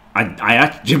 I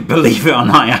actually, believe it or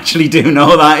not, I actually do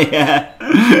know that, yeah.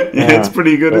 Yeah, it's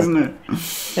pretty good, isn't it?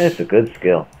 It's a good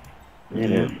skill.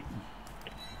 It is.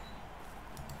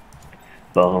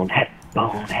 Bonehead,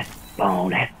 bonehead,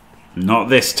 bonehead. Not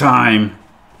this time.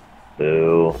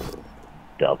 Boo.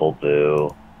 Double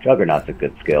boo. Juggernaut's a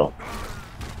good skill.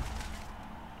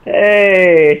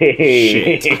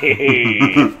 Hey!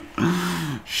 Shit.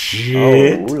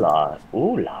 Shit. Oh, ooh-la.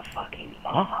 Ooh-la fucking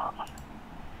la.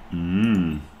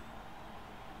 Mmm.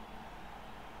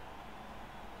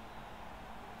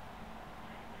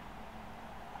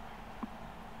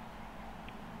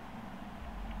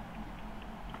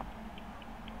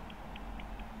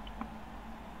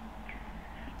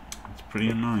 Pretty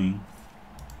annoying.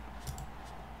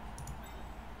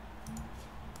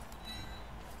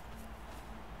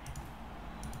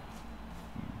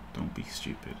 Don't be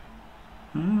stupid.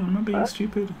 Am I being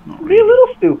stupid? Not really. Be a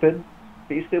little stupid.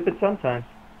 Be stupid sometimes.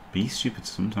 Be stupid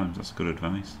sometimes. That's good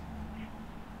advice.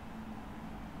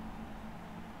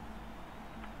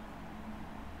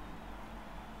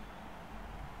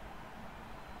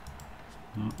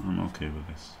 No, I'm okay with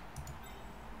this.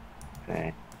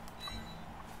 Okay.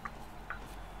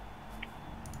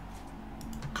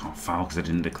 Can't foul because I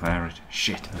didn't declare it.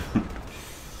 Shit.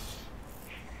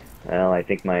 Well, I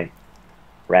think my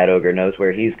Rat Ogre knows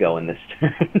where he's going this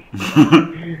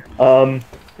turn.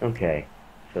 Okay.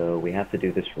 So we have to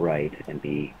do this right and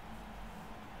be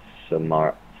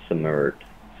submerged. Submerged?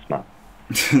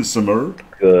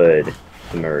 Good.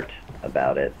 Submerged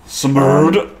about it.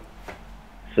 Submerged?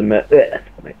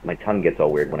 My tongue gets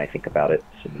all weird when I think about it.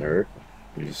 Submerged.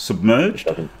 Submerged?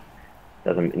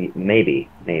 Doesn't. Maybe.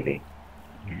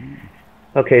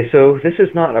 Okay, so this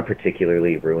is not a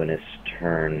particularly ruinous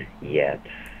turn yet.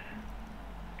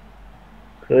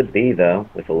 Could be, though.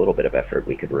 With a little bit of effort,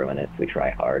 we could ruin it if we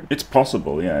try hard. It's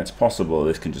possible, yeah. It's possible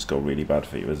this can just go really bad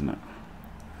for you, isn't it?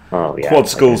 Oh, yeah. Quad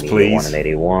skulls, please. 1 in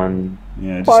 81.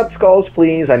 Yeah, Quad skulls,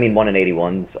 please. I mean, 1 in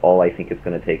 81's all I think it's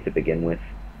going to take to begin with,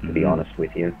 to be honest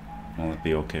with you. Well, I'd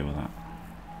be okay with that.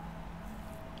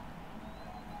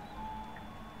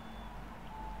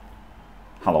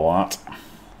 Hello, Art.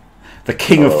 The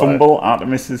king of fumble,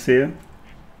 Artemis is here.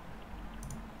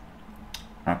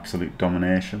 Absolute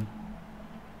domination.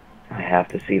 I have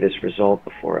to see this result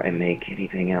before I make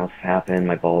anything else happen.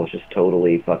 My ball is just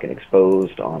totally fucking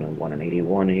exposed on a 1 in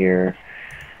 81 here.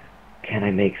 Can I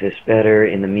make this better?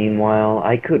 In the meanwhile,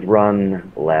 I could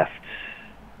run left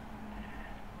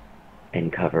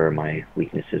and cover my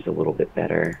weaknesses a little bit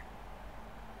better.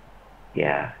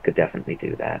 Yeah, could definitely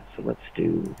do that. So let's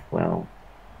do, well,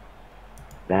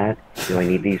 that. Do I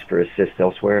need these for assists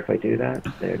elsewhere if I do that?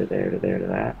 There to there to there to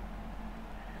that.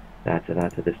 That to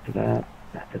that to this to that.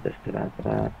 That to this to that to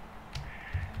that.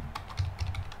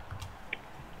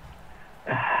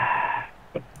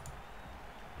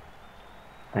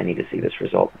 I need to see this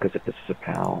result, because if this is a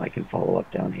POW, I can follow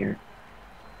up down here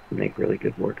and make really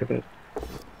good work of it.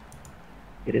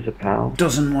 It is a POW.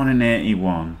 Doesn't want an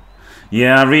 81.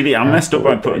 Yeah, I messed up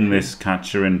by putting this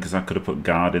catcher in, because I could have put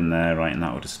guard in there, right, and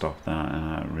that would have stopped that, and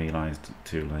I realised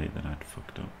too late that I'd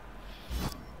fucked up.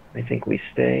 I think we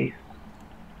stay.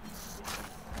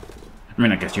 I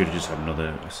mean, I guess you'd have just had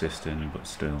another assist in, but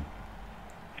still.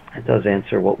 It does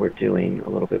answer what we're doing a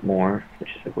little bit more,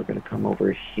 which is that we're going to come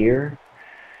over here.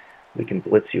 We can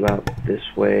blitz you out this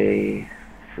way,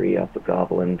 free up a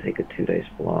goblin, take a 2-dice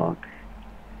block.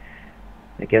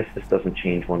 I guess this doesn't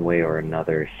change one way or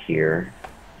another here.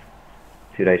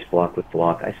 2-dice block with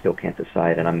block, I still can't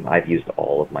decide, and I've used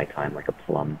all of my time like a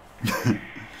plum.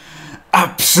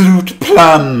 Absolute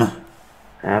plum!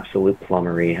 Absolute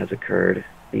plummery has occurred.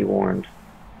 Be warned.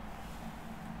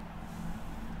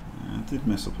 I did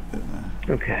mess up a bit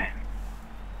there. Okay.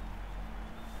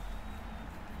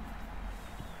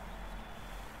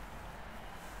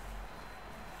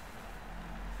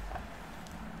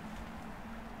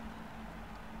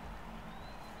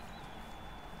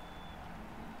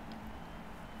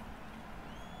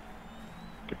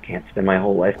 I can't spend my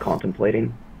whole life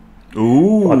contemplating.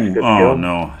 Ooh! Oh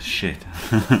no, shit.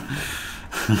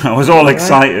 I was all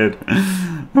excited.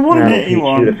 I want to hit you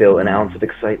on. To feel an ounce of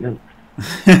excitement.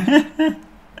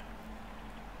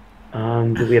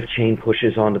 Do we have chain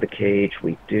pushes onto the cage?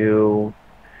 We do.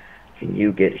 Can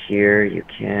you get here? You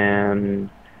can.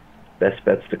 Best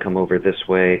bet's to come over this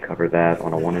way, cover that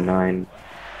on a 1 and 9.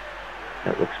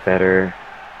 That looks better.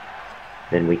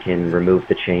 Then we can remove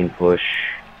the chain push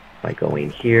by going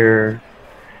here.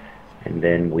 And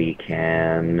then we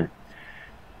can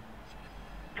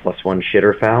 +1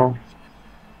 shitter foul.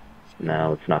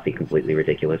 No, let's not be completely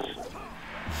ridiculous.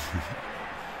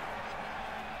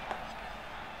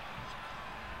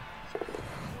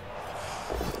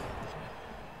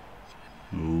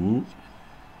 Ooh.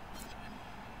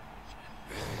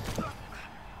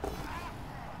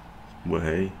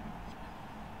 Way.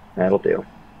 That'll do.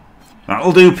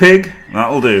 That'll do, pig.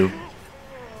 That'll do.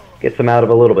 Gets them out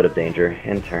of a little bit of danger.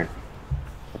 In turn.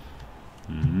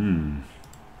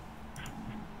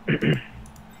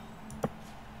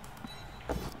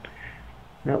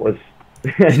 That was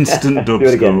instant dub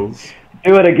skulls.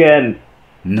 Do it again.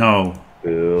 No.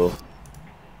 Boo.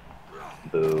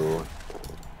 Boo.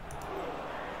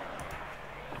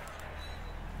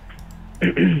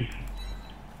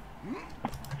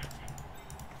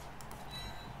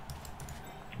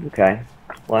 Okay.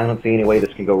 Well, I don't see any way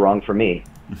this can go wrong for me.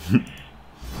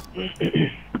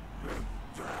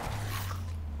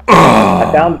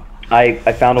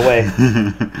 I found a way.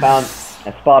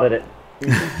 I spotted it.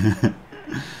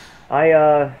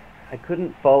 I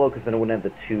couldn't follow because then I wouldn't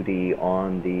have the 2D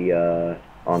on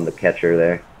the catcher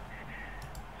there.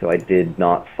 So I did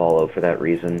not follow for that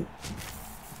reason.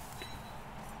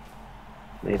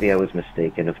 Maybe I was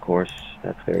mistaken, of course.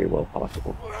 That's very well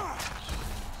possible.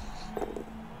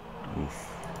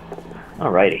 Oof.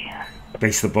 Alrighty.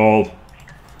 Base the ball.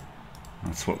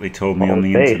 That's what they told me on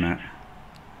the internet.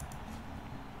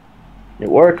 It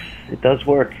works. It does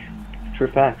work.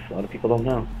 True facts. A lot of people don't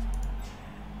know.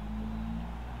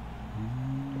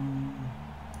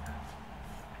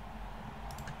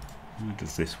 Where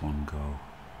does this one go?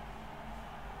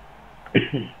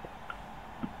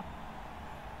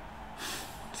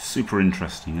 Super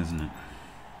interesting, isn't it?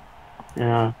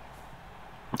 Yeah.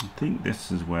 I think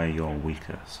this is where you're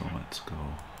weaker, so let's go.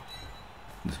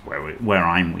 This is where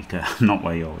I'm weaker, not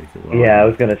where you're weaker. Yeah, I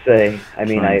was gonna say. I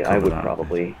mean, I would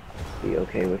probably be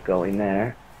okay with going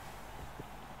there.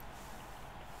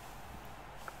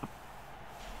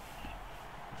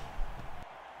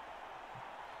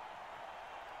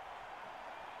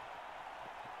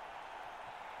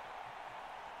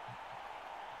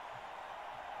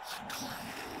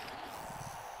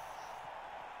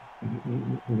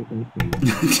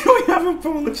 Do we have a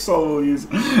Polish solo use?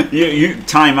 You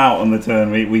time out on the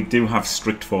turn. We do have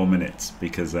strict 4 minutes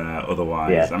because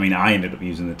otherwise, yeah. I mean, I ended up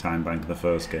using the time bank in the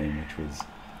first game, which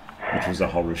was a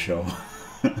horror show.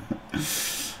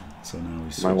 So now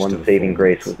we switch. My one saving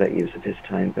grace was that use of his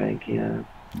time bank. Yeah.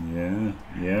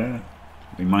 Yeah.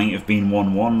 We might have been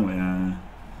 1-1,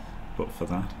 but for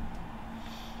that.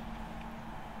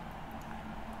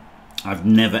 I've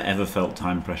never ever felt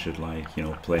time pressured like,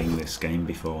 playing this game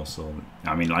before. So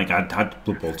I mean, like I'd had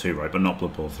Blood Bowl 2, right, but not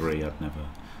Blood Bowl 3. I'd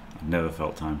never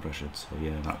felt time pressured. So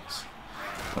yeah,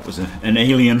 that was an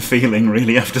alien feeling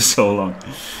really after so long.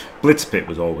 Blitz Pit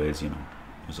was always,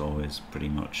 pretty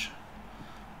much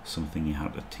something you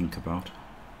had to think about.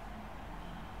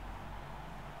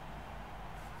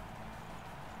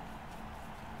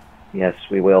 Yes,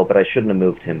 we will, but I shouldn't have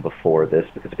moved him before this,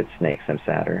 because if it snakes, I'm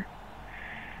sadder.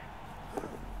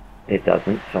 It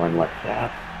doesn't, so I'm less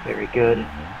sad. Very good.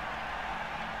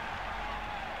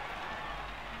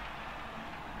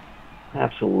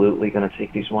 Absolutely gonna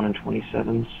take these 1 in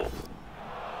 27s.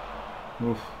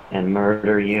 Oof. And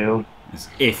murder you. As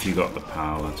if you got the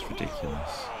power, that's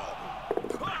ridiculous.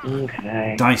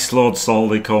 Okay. Dice Lord Sol,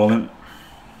 they call him.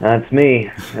 That's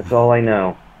me. That's all I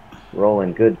know.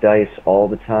 Rolling good dice all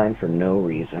the time for no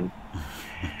reason.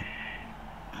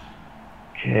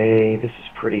 Okay, this is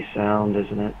pretty sound,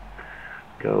 isn't it?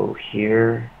 Go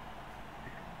here.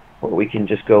 Or we can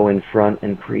just go in front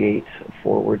and create a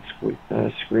forward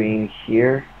screen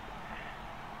here.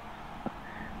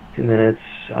 2 minutes.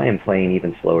 I am playing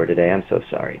even slower today. I'm so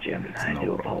sorry, Jim. I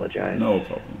do apologize. No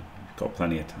problem. Got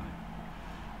plenty of time.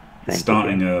 Thank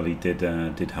Starting you. early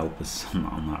did help us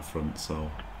on that front,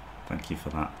 so thank you for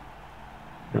that.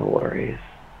 No worries.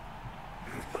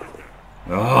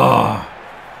 Oh,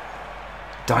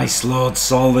 Dice Lord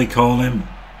Sol, they call him.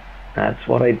 That's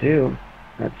what I do.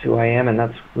 That's who I am, and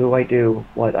that's who I do.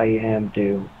 What I am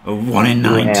do. A 1 in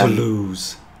 9 to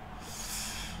lose.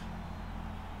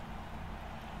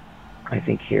 I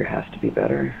think here has to be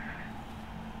better.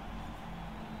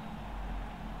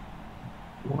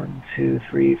 1, 2,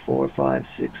 3, 4, 5,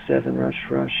 6, 7.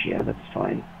 Rush. Yeah, that's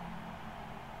fine.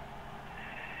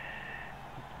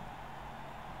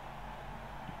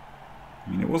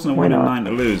 I mean, it wasn't a 1 in 9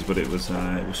 to lose, but it was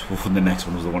the next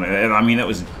one was the one. I mean, that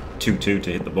was 2-2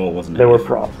 to hit the ball, wasn't it?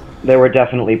 There were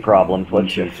definitely problems.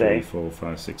 Let's just say 1, 2, 3, 4,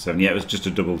 5, 6, 7. Yeah, it was just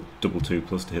a double 2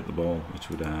 plus to hit the ball, which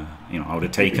would I would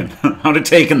have taken. I would have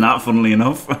taken that. Funnily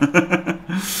enough.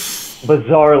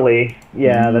 Bizarrely,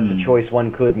 yeah, that's a choice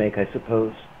one could make, I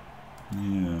suppose.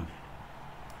 Yeah.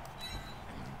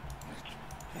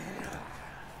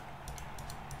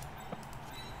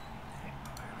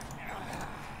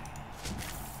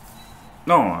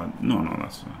 No,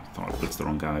 that's. I thought I blitzed the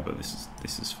wrong guy, but this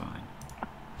is fine.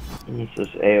 This is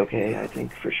A-okay, I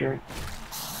think, for sure.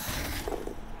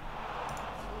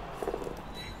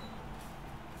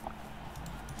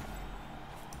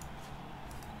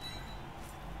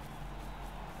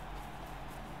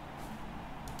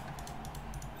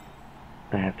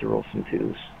 I have to roll some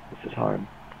 2s. This is hard.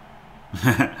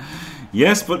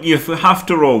 Yes, but you have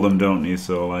to roll them, don't you?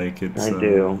 So like it's. I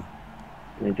do.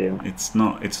 It's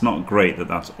not great that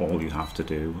that's all you have to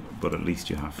do, but at least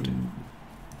you have to.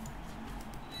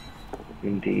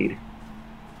 Indeed.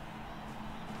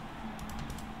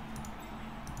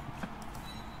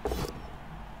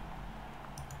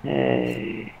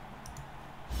 Hey.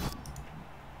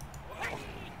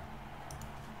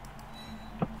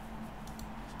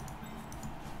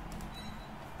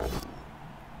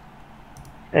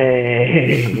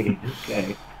 Hey.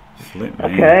 Okay. Flip me.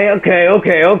 Okay.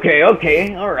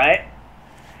 All right.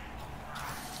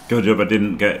 Good job I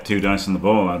didn't get 2 dice on the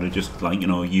ball. I'd have just, like,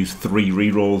 used 3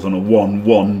 rerolls on a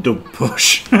 1-1 dub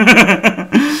push.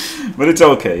 But it's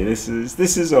okay. This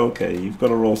is okay. You've got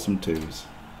to roll some 2s.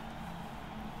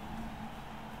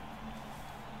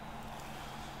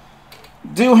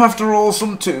 Do have to roll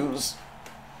some 2s.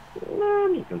 No,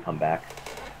 I'm just gonna come back.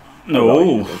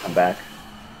 No. Come back.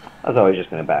 I was always just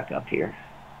gonna back up here.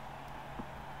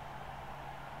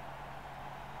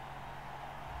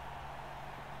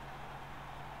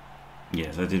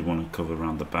 Yes, I did want to cover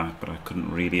around the back, but I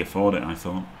couldn't really afford it, I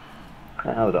thought.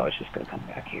 I was always just going to come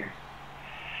back here.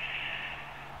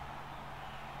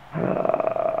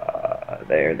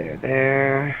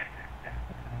 There.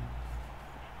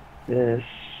 This.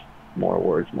 More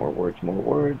words.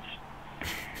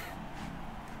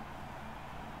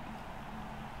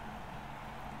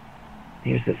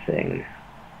 Here's the thing.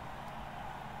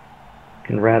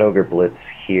 Can Rat Ogre blitz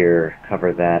here,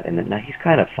 cover that, and then now he's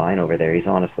kind of fine over there. He's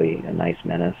honestly a nice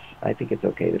menace. I think it's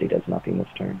okay that he does nothing this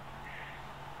turn.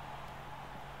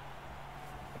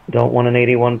 Don't want an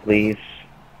 81, please.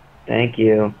 Thank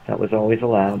you. That was always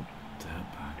allowed.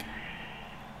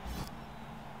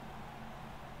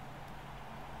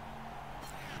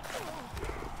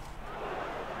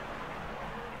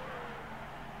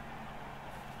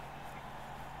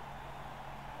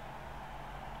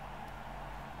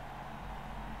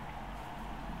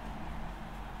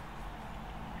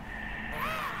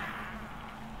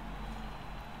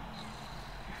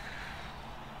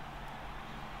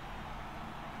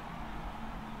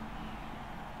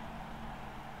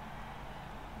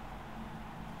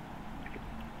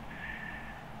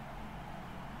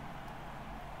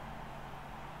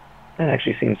 That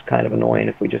actually seems kind of annoying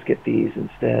if we just get these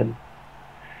instead.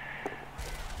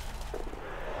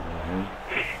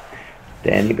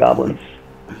 Damn you goblins.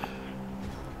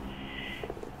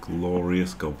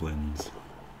 Glorious goblins.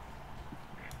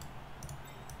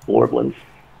 Warblins.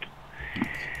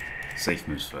 Safe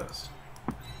moves first.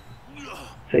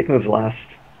 Safe moves last.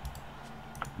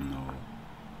 No.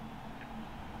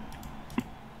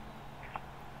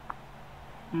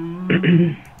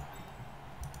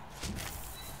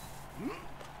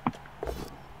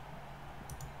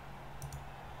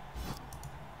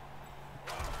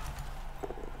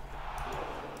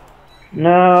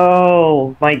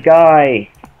 No, my guy.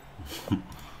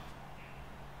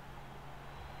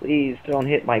 Please don't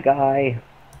hit my guy.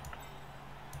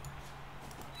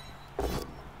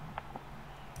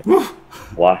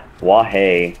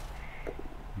 Wah-hey.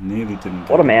 Nearly didn't.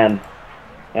 What a man.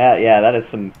 Yeah, that is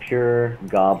some pure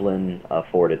goblin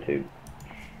fortitude.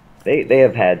 They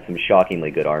have had some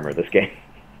shockingly good armor this game.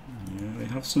 Yeah, they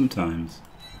have sometimes.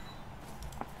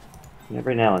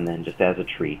 Every now and then, just as a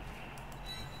treat.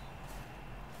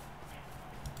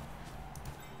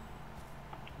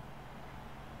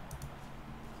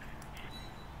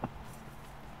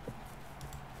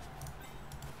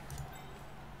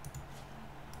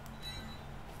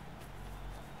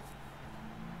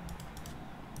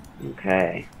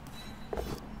 Okay.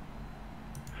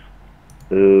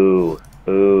 Ooh,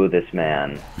 this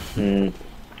man.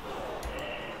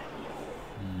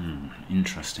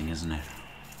 Interesting, isn't it?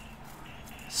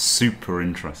 Super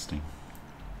interesting.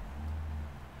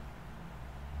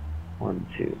 1,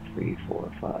 2, 3,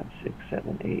 4, 5, 6,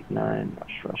 7, 8, 9.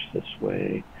 Rush this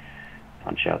way.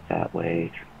 Punch out that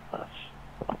way. 3 plus.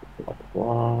 Blah, blah, blah,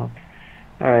 blah.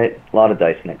 Alright, a lot of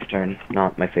dice next turn.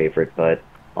 Not my favorite, but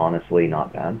honestly,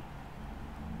 not bad.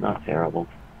 Not terrible.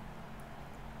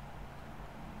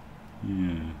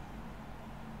 Yeah.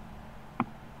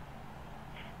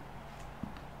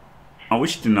 I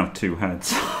wish it didn't have 2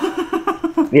 heads.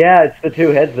 Yeah, it's the 2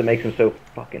 heads that makes him so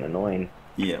fucking annoying.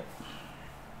 Yeah.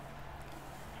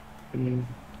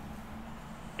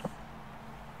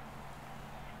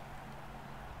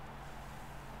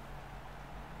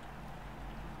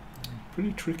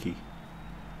 Pretty tricky.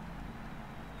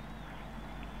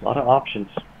 A lot of options.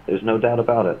 There's no doubt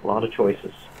about it. A lot of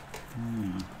choices.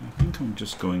 I think I'm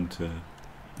just going to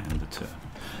end the turn.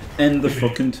 End the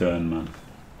fucking turn, man.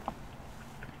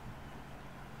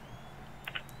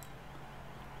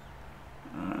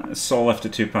 Soul after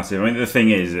 2 passive. I mean, the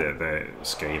thing is, the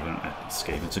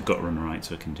Skaven's a gut run, right?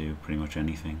 So it can do pretty much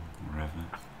anything, wherever.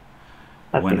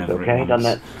 I think it's whenever okay. it Done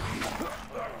wants.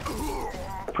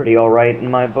 that pretty alright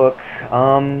in my book.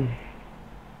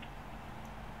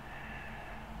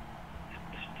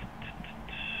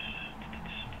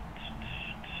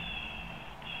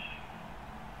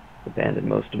 Abandon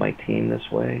most of my team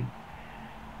this way.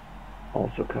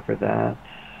 Also cover that.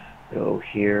 Go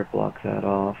here, block that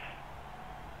off.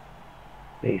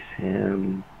 Base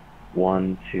him.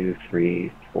 1, 2,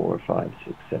 3, 4, 5,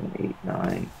 6, 7, 8,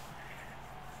 9.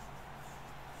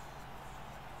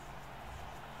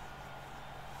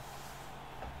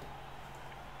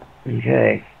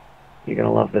 Okay. You're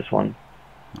gonna love this one.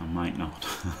 I might not.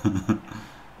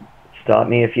 Stop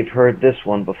me if you've heard this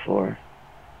one before.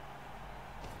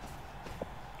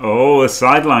 Oh, a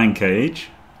sideline cage.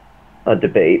 A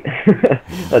debate.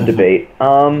 A debate.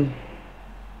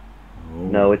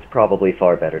 No, it's probably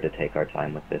far better to take our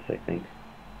time with this, I think.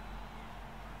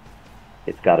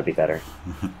 It's got to be better.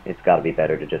 It's got to be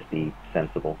better to just be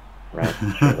sensible, right?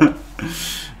 Surely.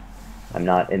 I'm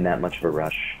not in that much of a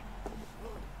rush.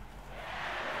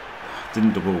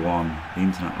 Didn't double 1. The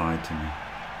internet lied to me.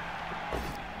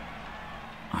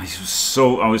 I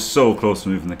was so close to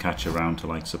moving the catch around to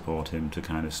like support him to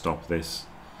kind of stop this,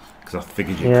 because I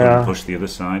figured you couldn't push the other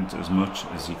side as much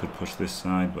as you could push this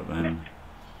side, but then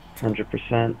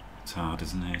 100%. it's hard,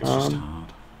 isn't it? It's just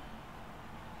hard.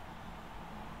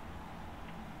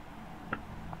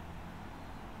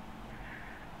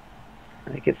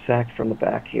 I get sacked from the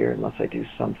back here unless I do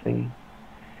something.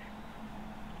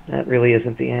 That really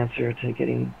isn't the answer to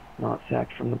getting not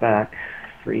sacked from the back.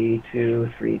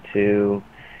 3-2, 3-2.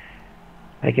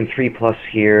 I can 3+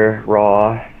 here.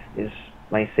 Raw is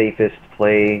my safest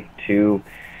play to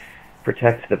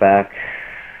protect the back.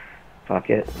 Fuck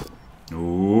it.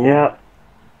 Ooh. Yeah.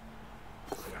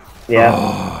 Yeah.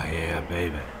 Oh, yeah,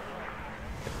 baby.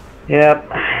 Yep.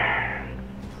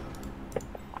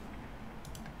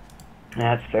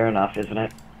 That's fair enough, isn't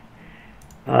it?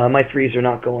 My 3s are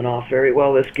not going off very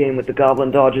well this game with the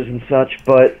goblin dodges and such,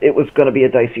 but it was going to be a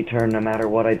dicey turn no matter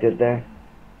what I did there.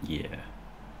 Yeah.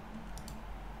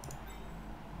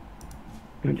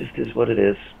 It just is what it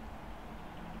is.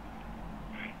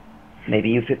 Maybe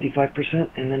you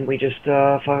 55% and then we just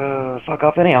fuck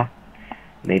off anyhow.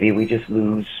 Maybe we just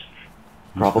lose.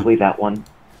 Probably that one.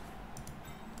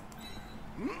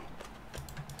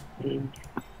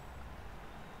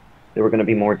 There were going to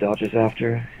be more dodges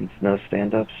after. It's no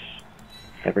stand-ups.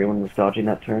 Everyone was dodging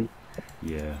that turn.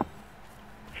 Yeah.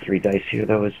 3 dice here,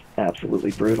 though, is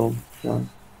absolutely brutal. So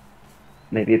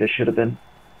maybe there should have been.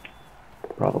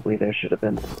 Probably there should have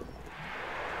been.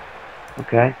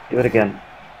 Okay, do it again.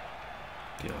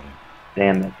 Got it.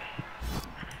 Damn it.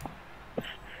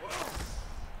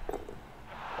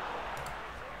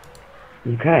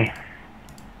 Okay.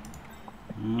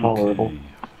 Tolerable.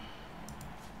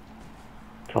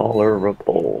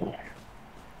 Tolerable.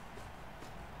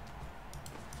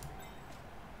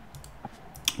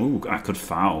 Ooh, I could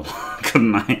foul,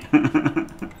 couldn't I?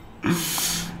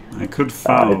 I could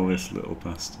foul this little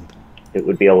bastard. It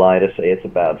would be a lie to say it's a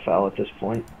bad foul at this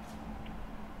point.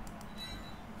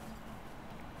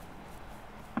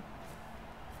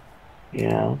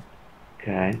 Yeah.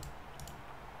 Okay.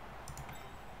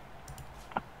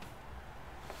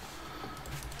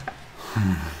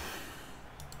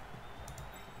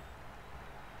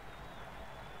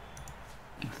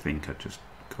 I think I'd just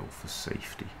go for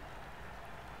safety.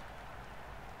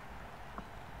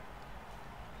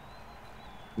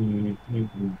 I'm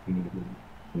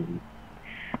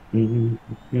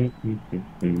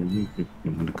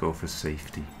gonna go for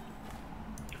safety.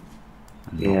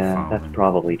 Yeah, that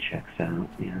probably checks out,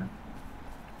 yeah.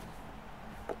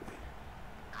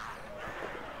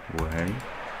 Way.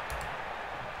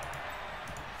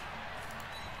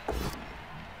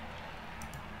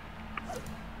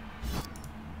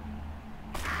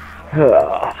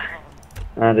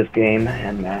 That is game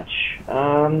and match.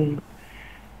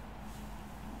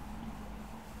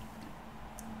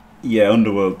 Yeah,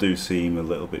 Underworld do seem a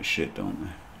little bit shit, don't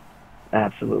they?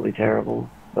 Absolutely terrible,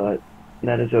 but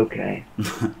that is okay.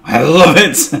 I love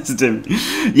it, says Tim.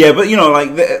 Yeah, but you know,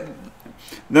 like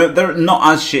they're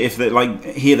not as shit if they like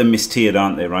here they're mistiered,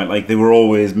 aren't they? Right, like they were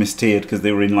always mistiered because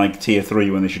they were in like tier 3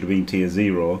 when they should have been tier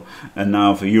 0, and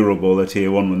now for Eurobowl they're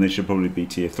tier 1 when they should probably be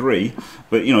tier 3.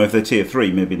 But you know, if they're tier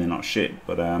 3, maybe they're not shit,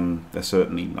 but they're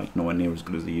certainly like nowhere near as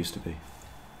good as they used to be.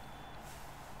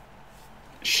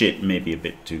 Shit may be a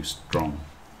bit too strong,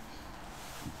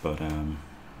 but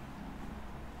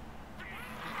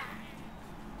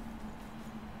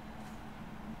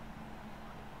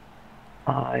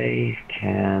I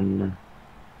can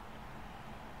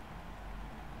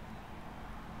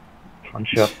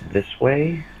punch up this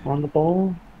way on the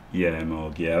ball. Yeah,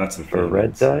 Morg. Yeah, that's the for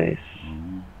red dice.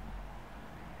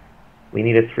 We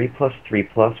need a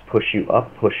 3+3+. Push you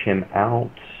up, push him out.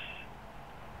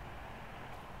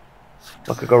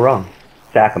 What could go wrong?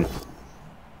 Sack him.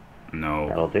 No.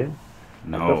 That'll do.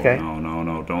 No, okay.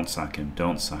 no, don't sack him.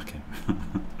 Don't sack him.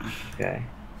 Okay.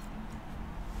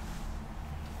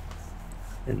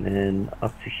 And then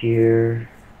up to here,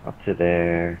 up to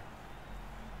there.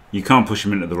 You can't push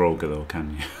him into the Roger though,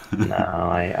 can you? No,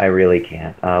 I really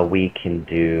can't. We can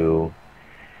do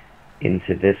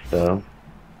into this though.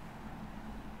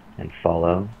 And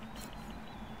follow.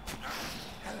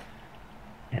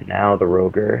 And now the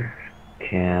Roger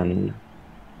can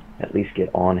at least get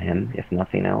on him, if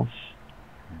nothing else.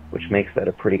 Which makes that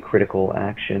a pretty critical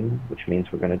action, which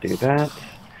means we're going to do that.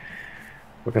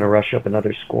 We're going to rush up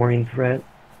another scoring threat.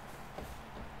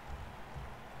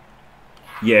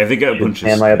 Yeah, if they get a bunch of...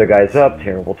 And my other guys up,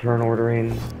 terrible turn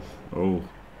ordering. Oh,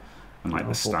 and like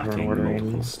the stacking,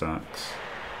 multiple stacks.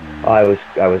 Yeah. I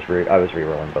was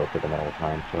re-rolling both of them all the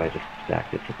time, so I just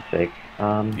stacked it for the sake.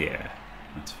 Yeah,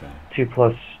 that's fair.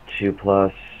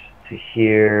 2+2+ to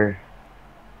here.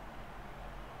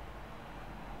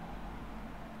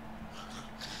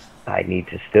 I need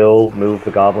to still move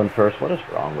the goblin first. What is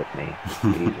wrong with me?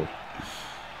 Jesus.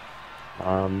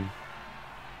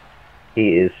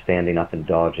 He is standing up and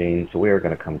dodging, so we are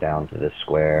going to come down to this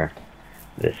square.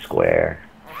 This square.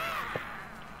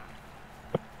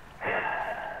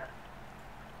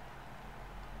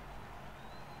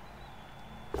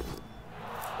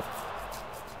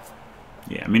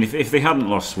 Yeah, I mean, if they hadn't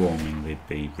lost swarming, they'd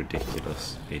be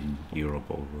ridiculous in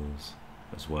Eurobowl rules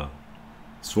as well.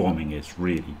 Swarming is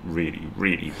really, really,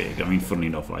 really big. I mean, funnily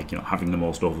enough, like, you know, having the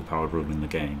most overpowered rule in the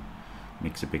game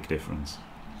makes a big difference.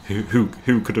 Who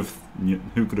could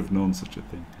have known such a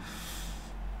thing?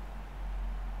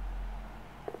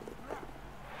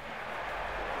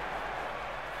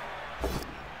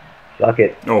 Suck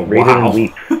it. Oh, read wow. it and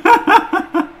weep.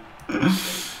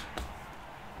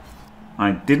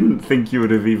 I didn't think you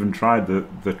would have even tried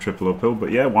the triple uphill,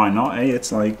 but yeah, why not? Hey,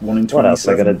 it's like 1 in 27. What else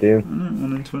I gotta do?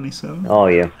 1 in 27. Oh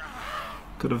yeah.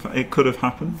 It could have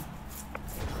happened.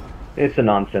 It's a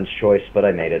nonsense choice, but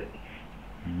I made it.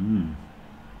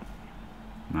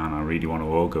 Man, I really want to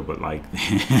ogre, but like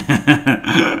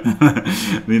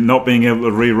not being able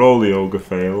to re-roll the ogre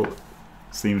fail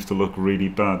seems to look really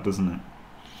bad, doesn't it?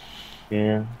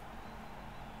 Yeah.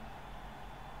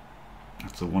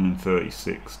 That's a 1 in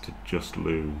 36 to just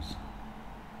lose.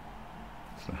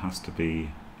 So there has to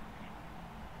be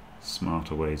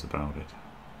smarter ways about it.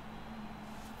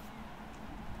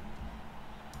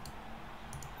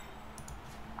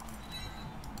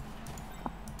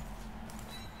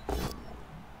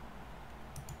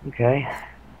 Okay.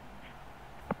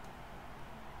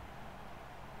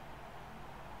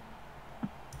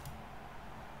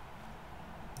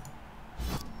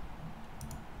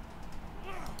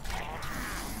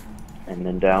 And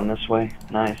then down this way.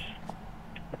 Nice.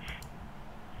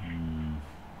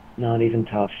 Not even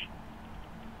tough.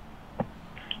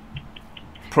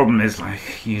 Problem is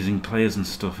like using players and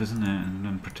stuff, isn't it? And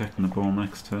then protecting the ball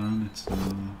next turn. It's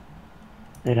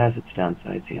It has its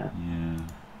downsides, yeah. yeah.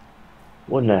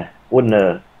 Wouldn't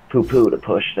a poo-poo to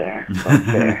push there. But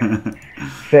fair.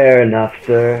 Fair enough,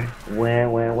 sir.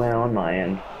 Well, on my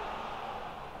end.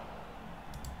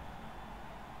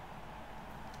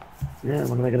 Yeah,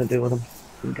 what am I gonna do with him?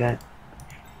 Okay.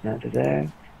 Not to there.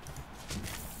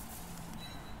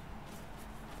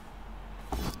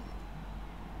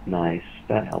 Nice.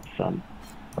 That helps some.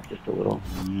 Just a little.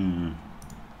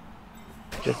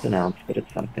 Just an ounce, but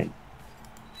it's something.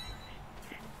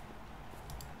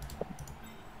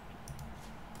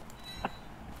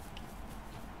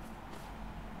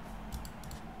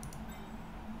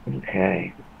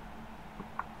 Okay.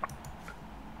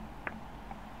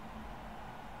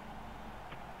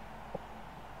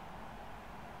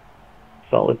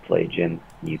 Solid play, Jim.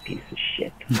 You piece of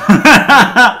shit.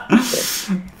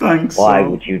 Thanks. Why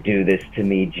would you do this to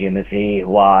me, Jimothy?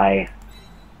 Why?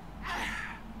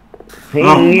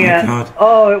 Oh my God.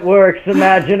 Oh, it works.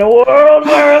 Imagine a world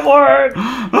where it works.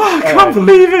 Oh, I can't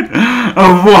believe it.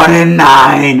 A 1 in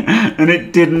 9, and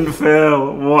it didn't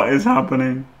fail. What is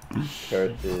happening?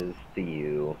 Curses to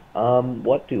you.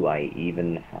 What do I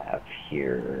even have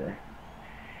here?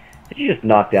 Did you just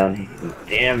knock down?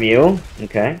 Damn you.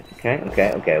 Okay. I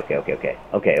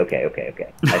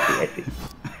see.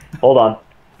 Hold on.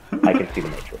 I can see the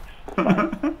matrix.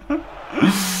 Fine.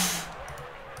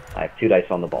 I have 2 dice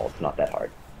on the ball. It's not that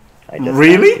hard. I just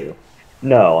really?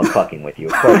 No, I'm fucking with you.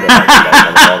 Of course I have 2 dice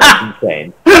on the ball. That's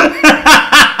insane.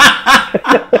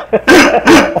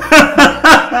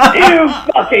 You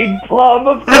fucking plum!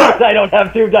 Of course I don't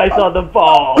have 2 dice on the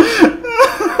ball!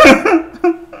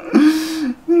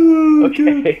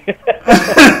 Okay.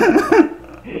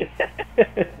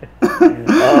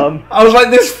 I was like,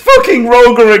 this fucking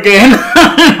Roger again!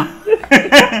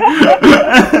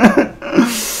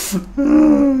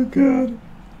 Oh, God.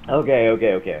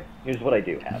 Okay. Here's what I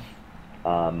do have.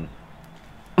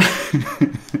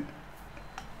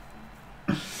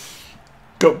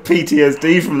 Got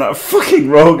PTSD from that fucking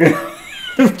Roger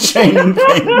chaining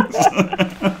things.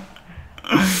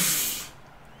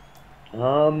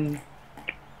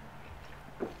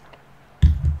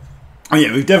 Oh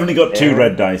yeah, we've definitely got 2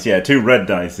 red dice. Yeah, 2 red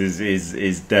dice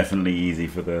is definitely easy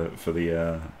for the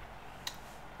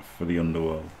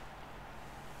Underworld.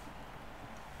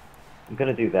 I'm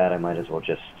gonna do that. I might as well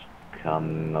just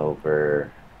come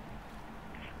over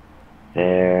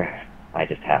there. I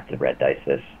just have to red dice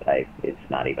this. It's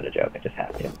not even a joke. I just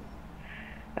have to.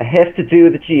 I have to do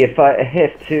the GFI. I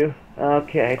have to.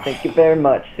 Okay, thank you very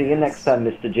much. See you next time,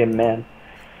 Mr. Jim Man.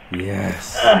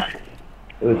 Yes.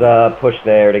 It was a push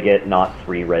there to get not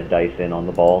 3 red dice in on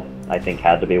the ball. I think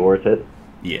had to be worth it.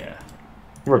 Yeah.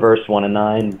 Reverse 1 and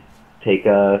 9. Take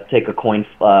a coin,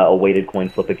 a weighted coin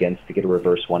flip against to get a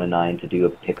reverse 1 and 9 to do a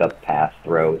pickup pass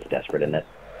throw. It's desperate, isn't it?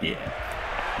 Yeah.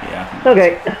 Yeah.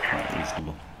 Okay. Quite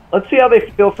reasonable. Let's see how they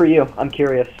feel for you. I'm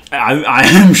curious. I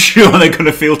am sure they're going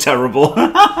to feel terrible.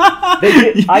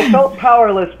 I felt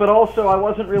powerless, but also I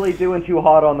wasn't really doing too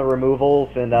hot on the removals,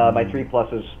 and my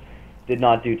 3+s did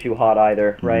not do too hot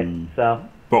either, right? So.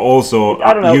 But also,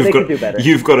 I don't know. They could do better.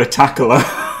 You've got a tackler.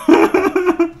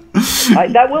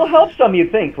 That will help some,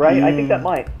 you'd think, right? Yeah. I think that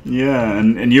might. Yeah,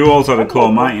 and you also had a Claw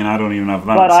Mighty, and I don't even have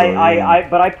that. But so,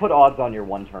 I put odds on your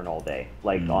 1 turn all day.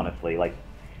 Like honestly, like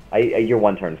your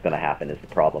 1 turn's gonna happen is the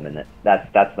problem, isn't it?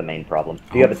 That's the main problem.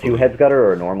 Do you have a 2 heads gutter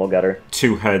or a normal gutter?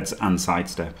 2 heads and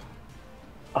sidestep.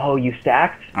 Oh, you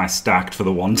stacked? I stacked for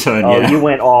the 1 turn. Oh, yeah. you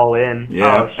went all in.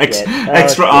 Yeah. Oh, shit.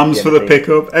 Extra arms for the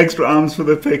pickup. Extra arms for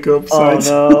the pickup. Oh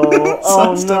no!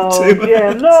 Oh no,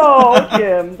 Jim! No,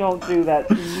 Jim! Don't do that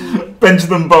to me. Bench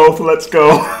them both. Let's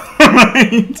go.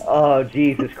 Right. Oh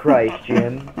Jesus Christ,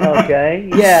 Jim. Okay.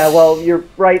 Yeah. Well, you're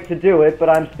right to do it, but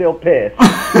I'm still pissed.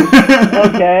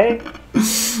 Okay.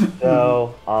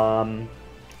 So,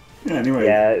 yeah. Anyway.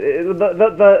 Yeah,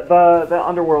 the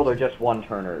Underworld are just one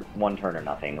turn or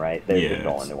nothing, right? They're just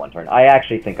all into one turn. I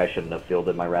actually think I shouldn't have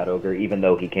fielded my Rat Ogre, even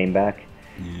though he came back.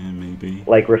 Yeah, maybe.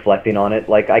 Like, reflecting on it,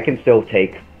 like, I can still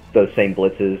take those same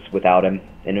blitzes without him.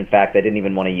 And in fact, I didn't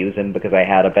even want to use him because I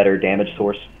had a better damage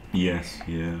source. Yes,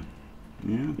 yeah.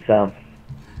 Yeah. So.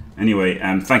 Anyway,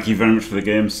 thank you very much for the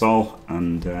game, Sol.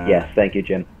 And yes, thank you,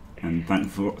 Jim. And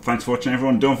thanks for watching,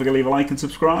 everyone. Don't forget to leave a like and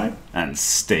subscribe. And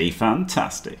stay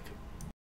fantastic.